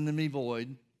return unto me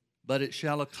void, but it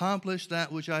shall accomplish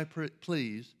that which I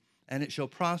please, and it shall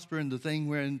prosper in the thing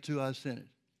whereunto I sent it.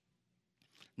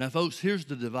 Now, folks, here's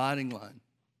the dividing line.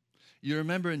 You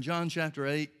remember in John chapter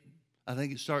 8, I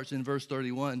think it starts in verse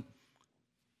 31,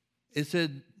 it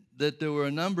said that there were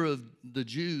a number of the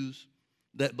Jews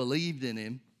that believed in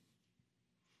him.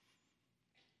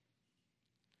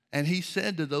 And he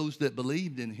said to those that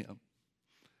believed in him,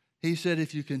 he said,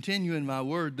 if you continue in my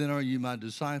word, then are you my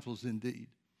disciples indeed.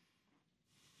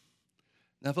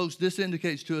 Now, folks, this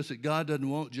indicates to us that God doesn't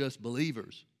want just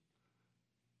believers.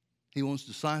 He wants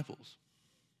disciples.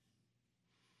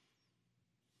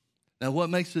 Now,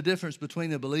 what makes the difference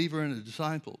between a believer and a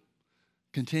disciple?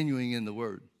 Continuing in the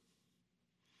word.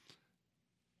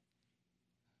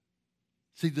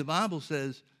 See, the Bible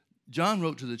says, John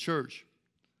wrote to the church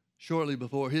shortly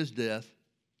before his death,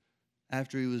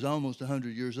 after he was almost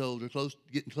 100 years old, or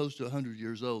getting close to 100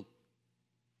 years old.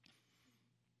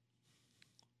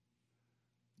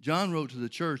 John wrote to the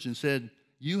church and said,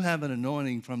 you have an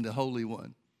anointing from the Holy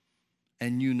One,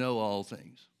 and you know all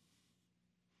things.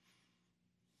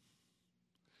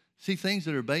 See, things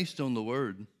that are based on the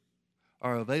Word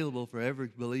are available for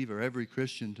every believer, every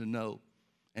Christian to know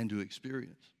and to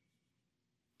experience.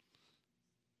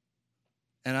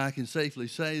 And I can safely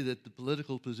say that the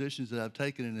political positions that I've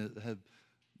taken and have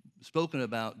spoken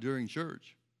about during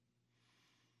church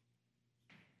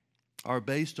are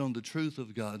based on the truth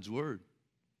of God's Word.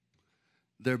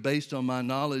 They're based on my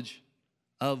knowledge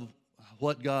of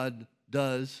what God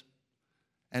does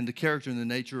and the character and the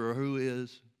nature, or who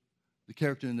is. The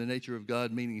character and the nature of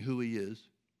God, meaning who he is.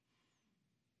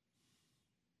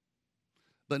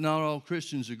 But not all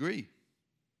Christians agree.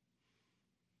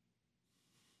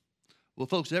 Well,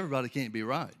 folks, everybody can't be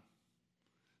right.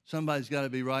 Somebody's got to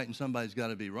be right and somebody's got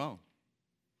to be wrong.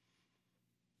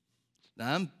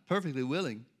 Now, I'm perfectly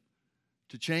willing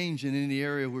to change in any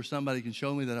area where somebody can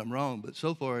show me that I'm wrong, but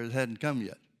so far it hadn't come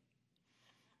yet.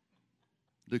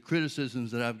 The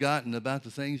criticisms that I've gotten about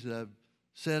the things that I've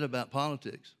said about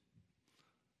politics,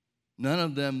 none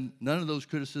of those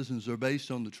criticisms are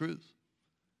based on the truth.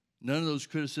 None of those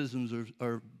criticisms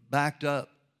are backed up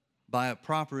by a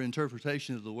proper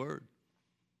interpretation of the Word.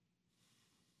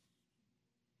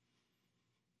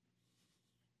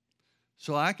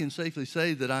 So I can safely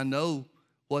say that I know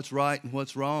what's right and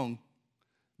what's wrong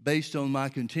based on my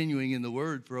continuing in the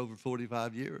Word for over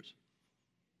 45 years.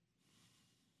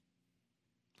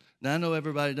 Now, I know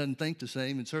everybody doesn't think the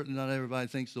same, and certainly not everybody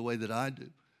thinks the way that I do.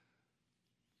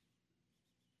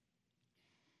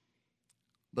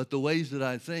 But the ways that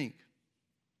I think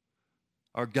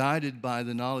are guided by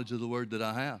the knowledge of the Word that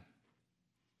I have.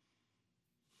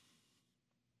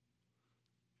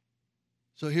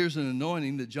 So here's an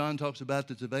anointing that John talks about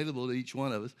that's available to each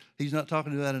one of us. He's not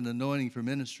talking about an anointing for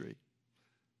ministry.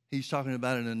 He's talking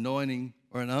about an anointing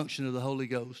or an unction of the Holy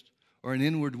Ghost or an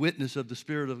inward witness of the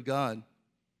Spirit of God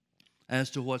as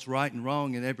to what's right and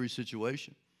wrong in every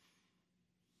situation.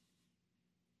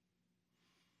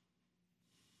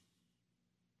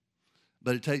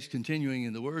 But it takes continuing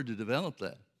in the Word to develop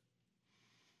that.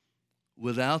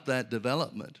 Without that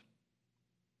development,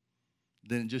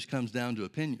 then it just comes down to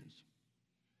opinions.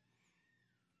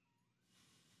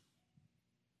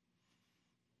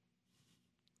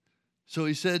 So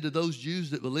he said to those Jews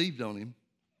that believed on him,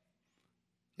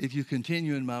 if you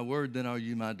continue in my word, then are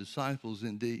you my disciples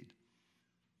indeed.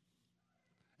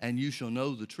 And you shall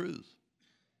know the truth,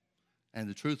 and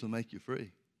the truth will make you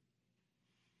free.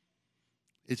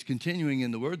 It's continuing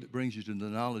in the word that brings you to the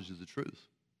knowledge of the truth.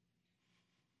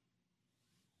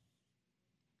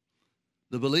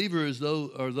 The believers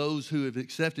are those who have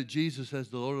accepted Jesus as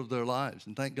the Lord of their lives,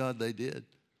 and thank God they did.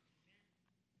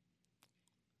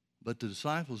 But the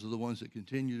disciples are the ones that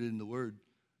continued in the Word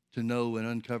to know and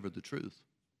uncover the truth.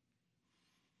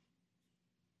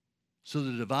 So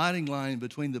the dividing line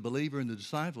between the believer and the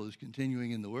disciple is continuing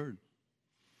in the Word.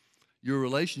 Your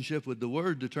relationship with the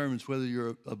Word determines whether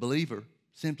you're a believer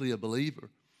simply a believer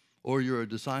or you're a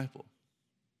disciple.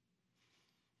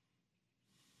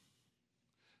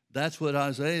 That's what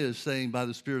Isaiah is saying by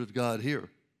the Spirit of God here.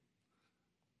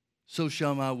 So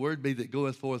shall my word be that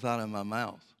goeth forth out of my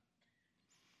mouth.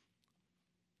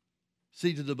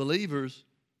 See, to the believers,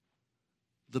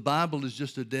 the Bible is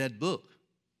just a dead book.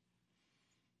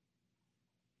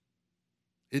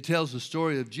 It tells the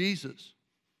story of Jesus,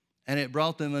 and it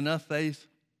brought them enough faith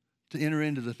to enter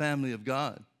into the family of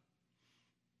God.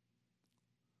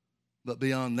 But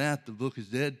beyond that, the book is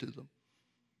dead to them.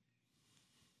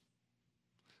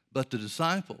 But the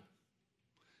disciple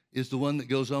is the one that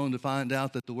goes on to find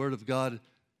out that the Word of God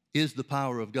is the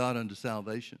power of God unto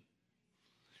salvation.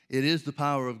 It is the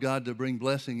power of God to bring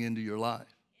blessing into your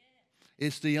life.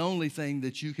 It's the only thing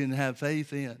that you can have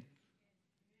faith in.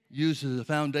 Use as a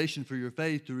foundation for your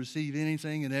faith to receive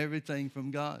anything and everything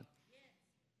from God.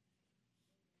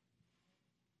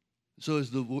 So is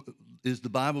the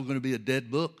Bible going to be a dead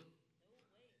book?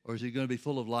 Or is it going to be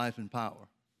full of life and power?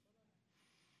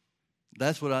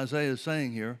 That's what Isaiah is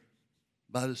saying here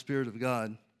by the Spirit of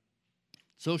God.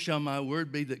 So shall my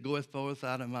word be that goeth forth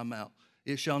out of my mouth.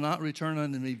 It shall not return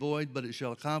unto me void, but it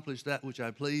shall accomplish that which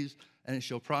I please, and it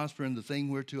shall prosper in the thing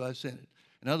whereto I sent it.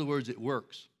 In other words, it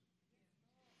works.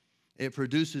 It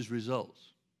produces results.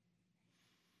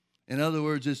 In other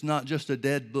words, it's not just a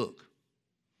dead book.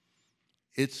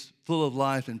 It's full of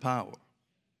life and power.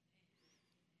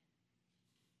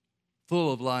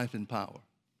 Full of life and power.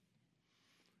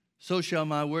 So shall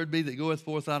my word be that goeth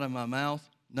forth out of my mouth.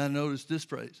 Now notice this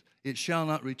phrase. It shall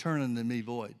not return unto me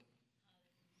void.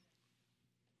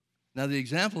 Now the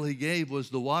example he gave was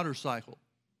the water cycle.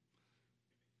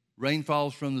 Rain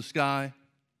falls from the sky,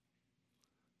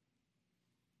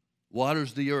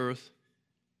 waters the earth,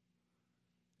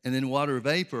 and then water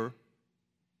vapor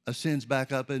ascends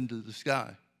back up into the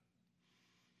sky.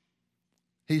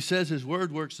 He says his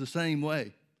word works the same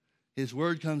way. His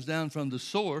word comes down from the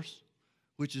source,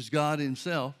 which is God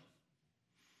himself.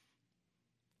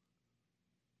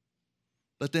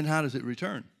 But then how does it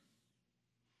return?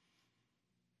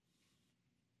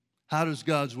 How does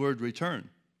God's word return?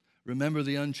 Remember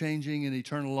the unchanging and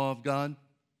eternal law of God?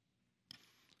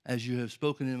 As you have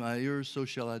spoken in my ears, so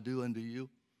shall I do unto you.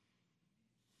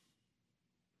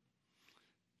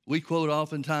 We quote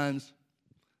oftentimes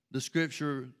the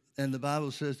scripture, and the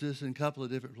Bible says this in a couple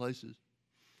of different places.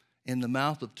 In the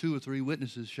mouth of 2 or 3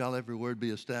 witnesses shall every word be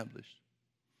established.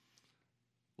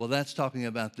 Well, that's talking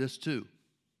about this too.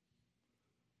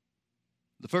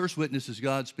 The first witness is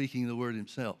God speaking the word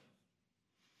himself.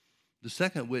 The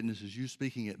second witness is you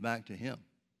speaking it back to him.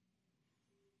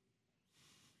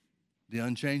 The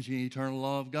unchanging eternal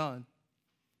law of God.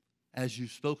 As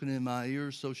you've spoken in my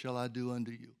ears, so shall I do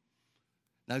unto you.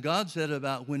 Now, God said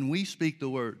about when we speak the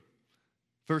word,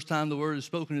 first time the word is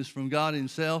spoken is from God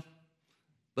himself,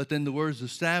 but then the word is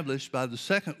established by the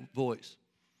second voice.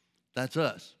 That's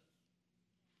us.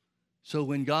 So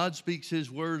when God speaks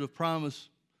his word of promise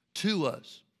to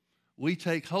us, we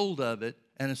take hold of it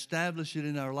and establish it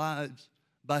in our lives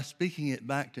by speaking it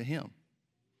back to him,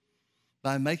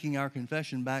 by making our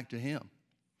confession back to him.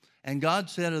 And God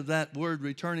said of that word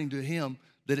returning to him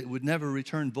that it would never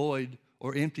return void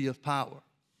or empty of power.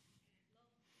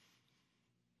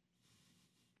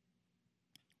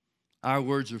 Our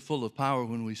words are full of power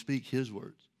when we speak his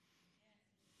words.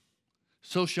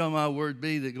 So shall my word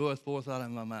be that goeth forth out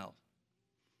of my mouth.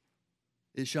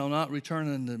 It shall not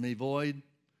return unto me void,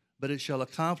 but it shall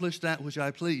accomplish that which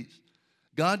I please.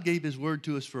 God gave his word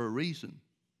to us for a reason.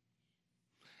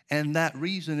 And that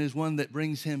reason is one that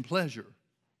brings him pleasure.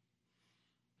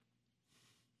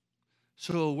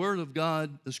 So a word of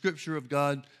God, the scripture of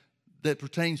God that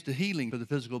pertains to healing for the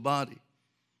physical body.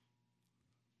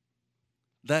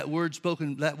 That word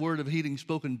of healing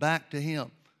spoken back to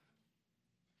him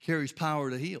carries power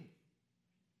to heal.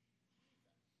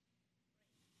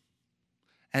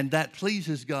 And that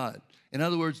pleases God. In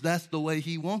other words, that's the way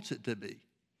he wants it to be.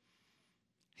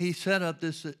 He set up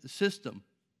this system,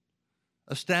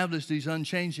 established these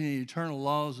unchanging and eternal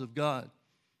laws of God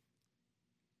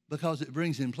because it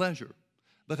brings him pleasure,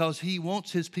 because he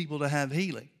wants his people to have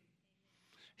healing.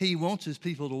 He wants his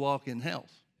people to walk in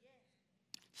health.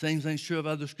 Same thing's true of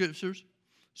other scriptures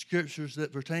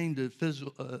that pertain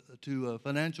to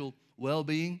financial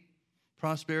well-being,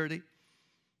 prosperity.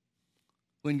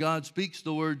 When God speaks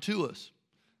the word to us,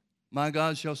 my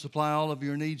God shall supply all of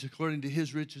your needs according to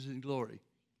his riches and glory.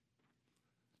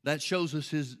 That shows us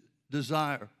his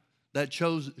desire. That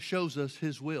shows us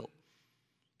his will.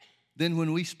 Then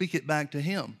when we speak it back to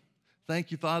him,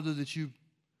 thank you, Father, that you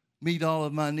meet all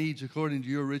of my needs according to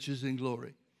your riches and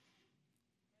glory.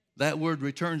 that word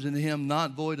returns into him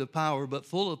not void of power, but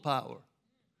full of power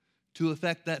to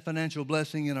affect that financial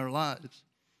blessing in our lives.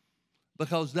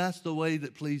 Because that's the way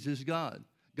that pleases God.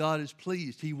 God is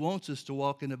pleased. He wants us to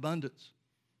walk in abundance.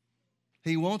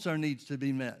 He wants our needs to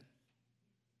be met.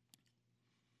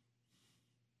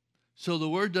 So the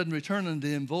word doesn't return unto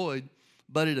him void,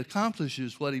 but it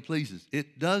accomplishes what he pleases.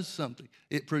 It does something.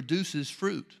 It produces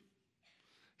fruit.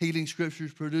 Healing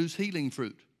scriptures produce healing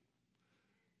fruit.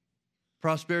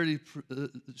 Prosperity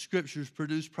scriptures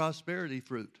produce prosperity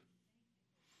fruit.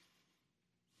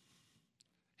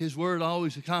 His word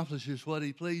always accomplishes what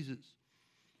he pleases.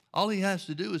 All he has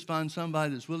to do is find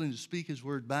somebody that's willing to speak his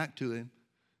word back to him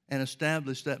and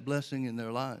establish that blessing in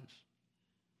their lives.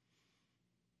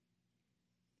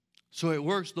 So it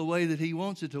works the way that he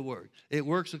wants it to work. It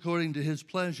works according to his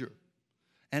pleasure.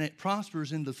 And it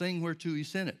prospers in the thing whereto he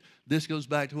sent it. This goes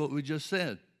back to what we just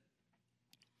said.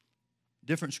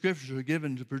 Different scriptures are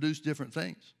given to produce different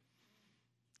things.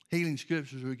 Healing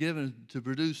scriptures are given to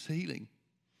produce healing.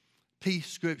 Peace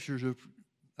scriptures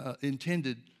are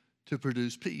intended to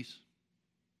produce peace.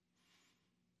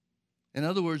 In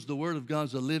other words, the Word of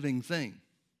God's a living thing,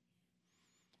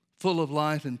 full of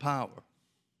life and power,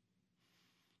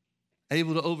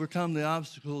 able to overcome the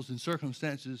obstacles and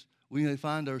circumstances we may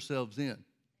find ourselves in.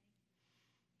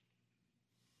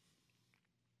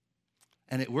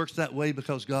 And it works that way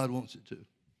because God wants it to.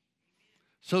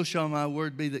 So shall my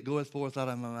word be that goeth forth out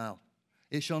of my mouth.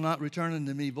 It shall not return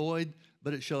unto me void,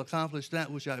 but it shall accomplish that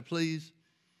which I please,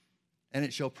 and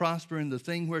it shall prosper in the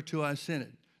thing whereto I sent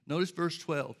it. Notice verse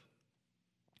 12.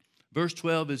 Verse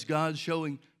 12 is God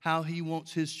showing how he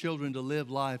wants his children to live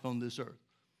life on this earth.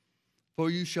 For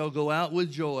you shall go out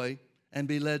with joy and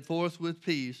be led forth with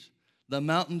peace. The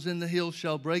mountains and the hills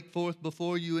shall break forth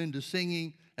before you into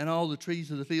singing, and all the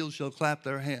trees of the field shall clap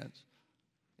their hands.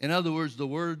 In other words, the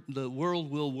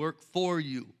world will work for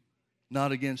you,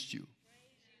 not against you.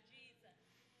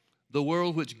 The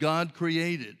world which God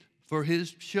created for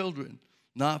his children,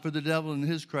 not for the devil and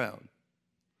his crowd,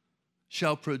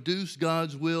 shall produce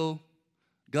God's will,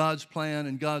 God's plan,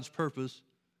 and God's purpose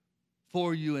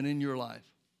for you and in your life.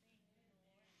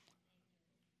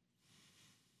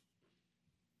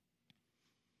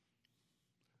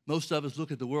 Most of us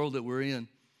look at the world that we're in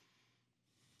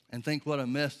and think what a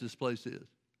mess this place is.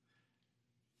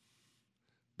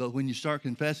 But when you start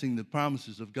confessing the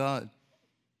promises of God,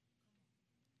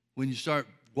 when you start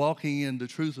walking in the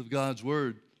truth of God's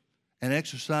word and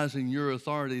exercising your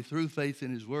authority through faith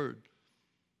in his word,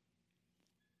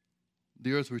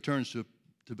 the earth returns to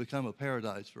become a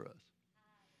paradise for us.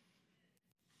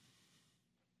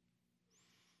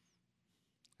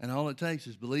 And all it takes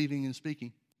is believing and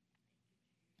speaking.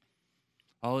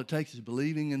 All it takes is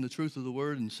believing in the truth of the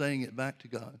word and saying it back to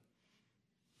God.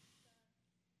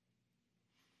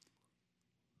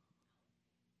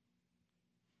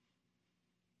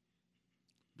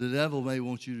 The devil may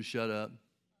want you to shut up,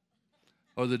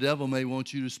 or the devil may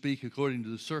want you to speak according to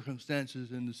the circumstances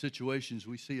and the situations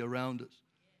we see around us.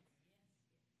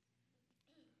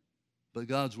 But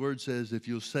God's word says if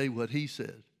you'll say what he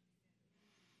said,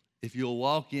 if you'll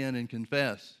walk in and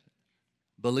confess,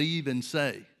 believe and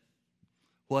say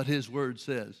what his word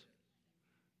says,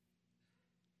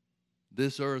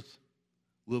 this earth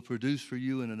will produce for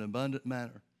you in an abundant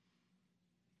manner.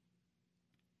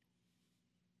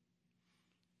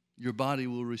 Your body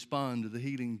will respond to the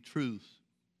healing truths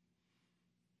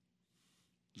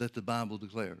that the Bible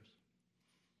declares.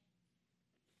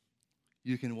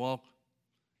 You can walk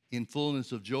in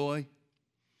fullness of joy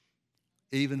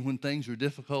even when things are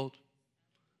difficult,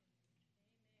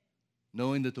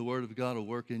 knowing that the Word of God will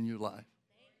work in your life.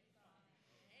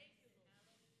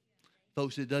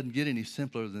 Folks, it doesn't get any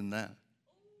simpler than that.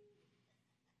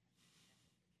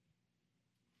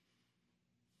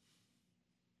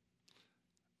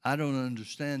 I don't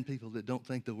understand people that don't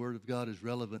think the Word of God is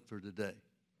relevant for today.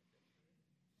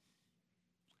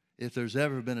 If there's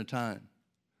ever been a time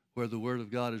where the Word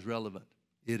of God is relevant,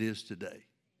 it is today.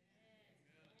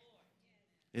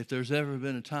 If there's ever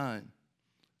been a time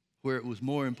where it was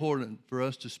more important for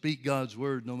us to speak God's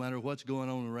Word no matter what's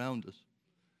going on around us,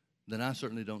 then I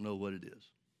certainly don't know what it is.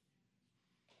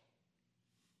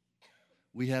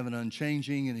 We have an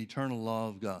unchanging and eternal law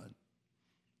of God.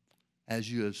 As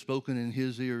you have spoken in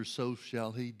his ears, so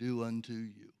shall he do unto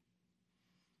you.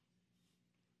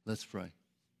 Let's pray.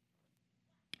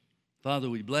 Father,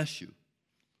 we bless you.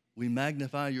 We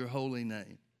magnify your holy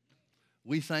name.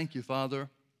 We thank you, Father,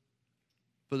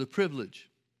 for the privilege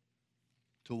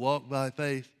to walk by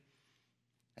faith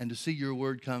and to see your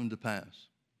word come to pass.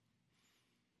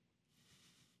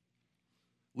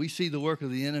 We see the work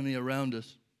of the enemy around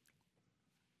us,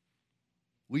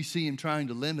 We see him trying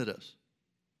to limit us.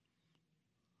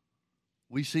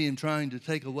 We see him trying to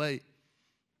take away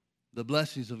the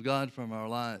blessings of God from our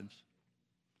lives.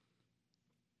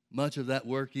 Much of that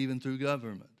work even through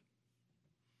government.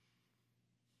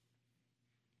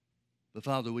 But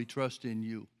Father, we trust in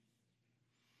you.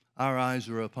 Our eyes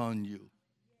are upon you.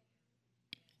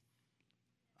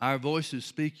 Our voices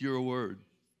speak your word.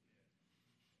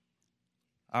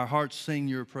 Our hearts sing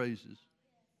your praises.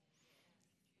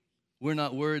 We're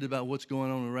not worried about what's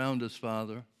going on around us,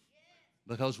 Father,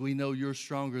 because we know you're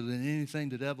stronger than anything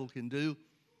the devil can do.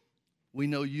 We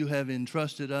know you have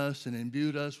entrusted us and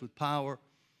imbued us with power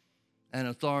and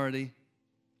authority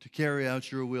to carry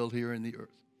out your will here in the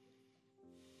earth.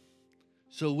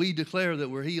 So we declare that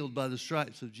we're healed by the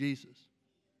stripes of Jesus.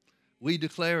 We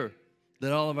declare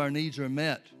that all of our needs are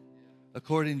met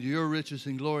according to your riches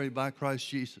and glory by Christ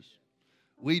Jesus.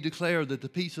 We declare that the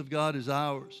peace of God is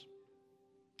ours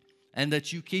and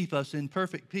that you keep us in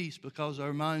perfect peace because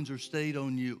our minds are stayed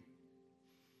on you.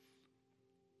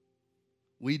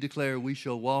 We declare we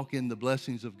shall walk in the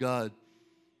blessings of God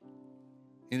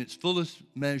in its fullest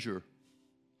measure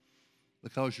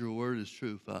because your word is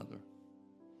true, Father.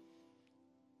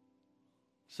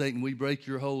 Satan, we break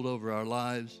your hold over our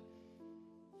lives.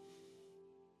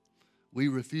 We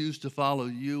refuse to follow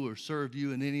you or serve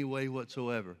you in any way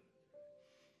whatsoever.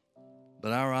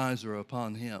 But our eyes are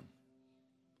upon him.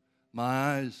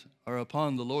 My eyes are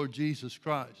upon the Lord Jesus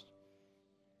Christ,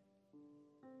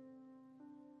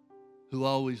 who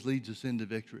always leads us into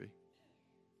victory,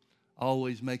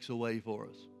 always makes a way for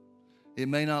us. It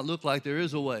may not look like there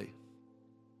is a way,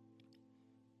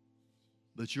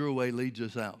 but your way leads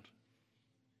us out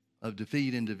of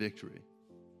defeat into victory.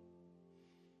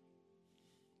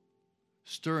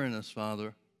 Stir in us,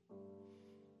 Father,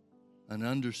 an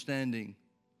understanding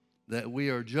that we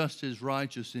are just as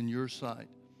righteous in your sight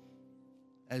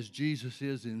as Jesus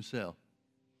is himself,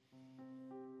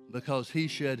 because he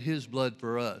shed his blood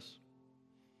for us.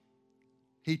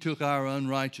 He took our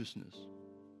unrighteousness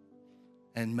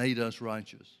and made us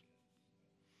righteous.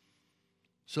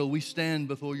 So we stand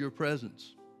before your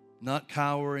presence, not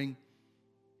cowering,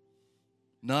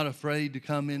 not afraid to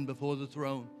come in before the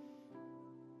throne,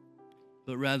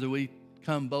 but rather we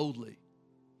come boldly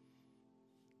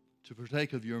to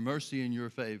partake of your mercy and your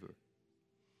favor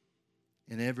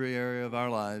in every area of our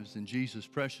lives. In Jesus'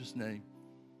 precious name,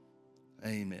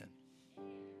 amen.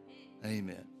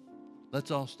 Amen.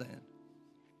 Let's all stand.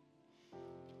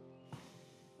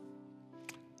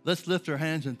 Let's lift our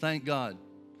hands and thank God.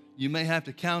 You may have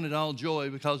to count it all joy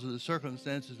because of the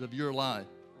circumstances of your life,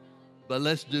 but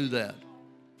let's do that.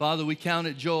 Father, we count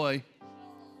it joy.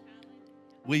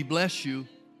 We bless you.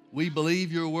 We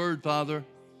believe your word, Father.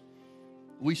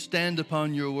 We stand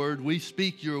upon your word. We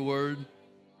speak your word.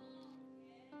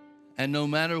 And no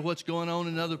matter what's going on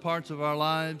in other parts of our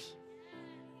lives,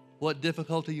 what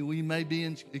difficulty we may be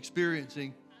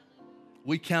experiencing,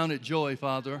 we count it joy,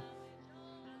 Father,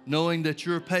 knowing that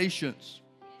your patience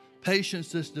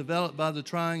that's developed by the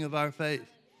trying of our faith,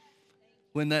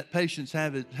 when that patience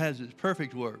has its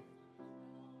perfect work,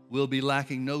 will be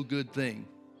lacking no good thing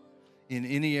in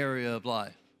any area of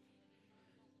life.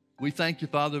 We thank you,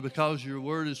 Father, because your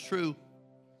word is true.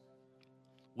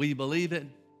 We believe it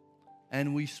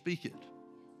and we speak it.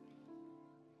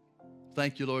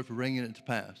 Thank you, Lord, for bringing it to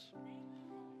pass.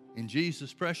 In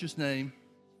Jesus' precious name,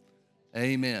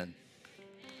 amen.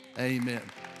 Amen.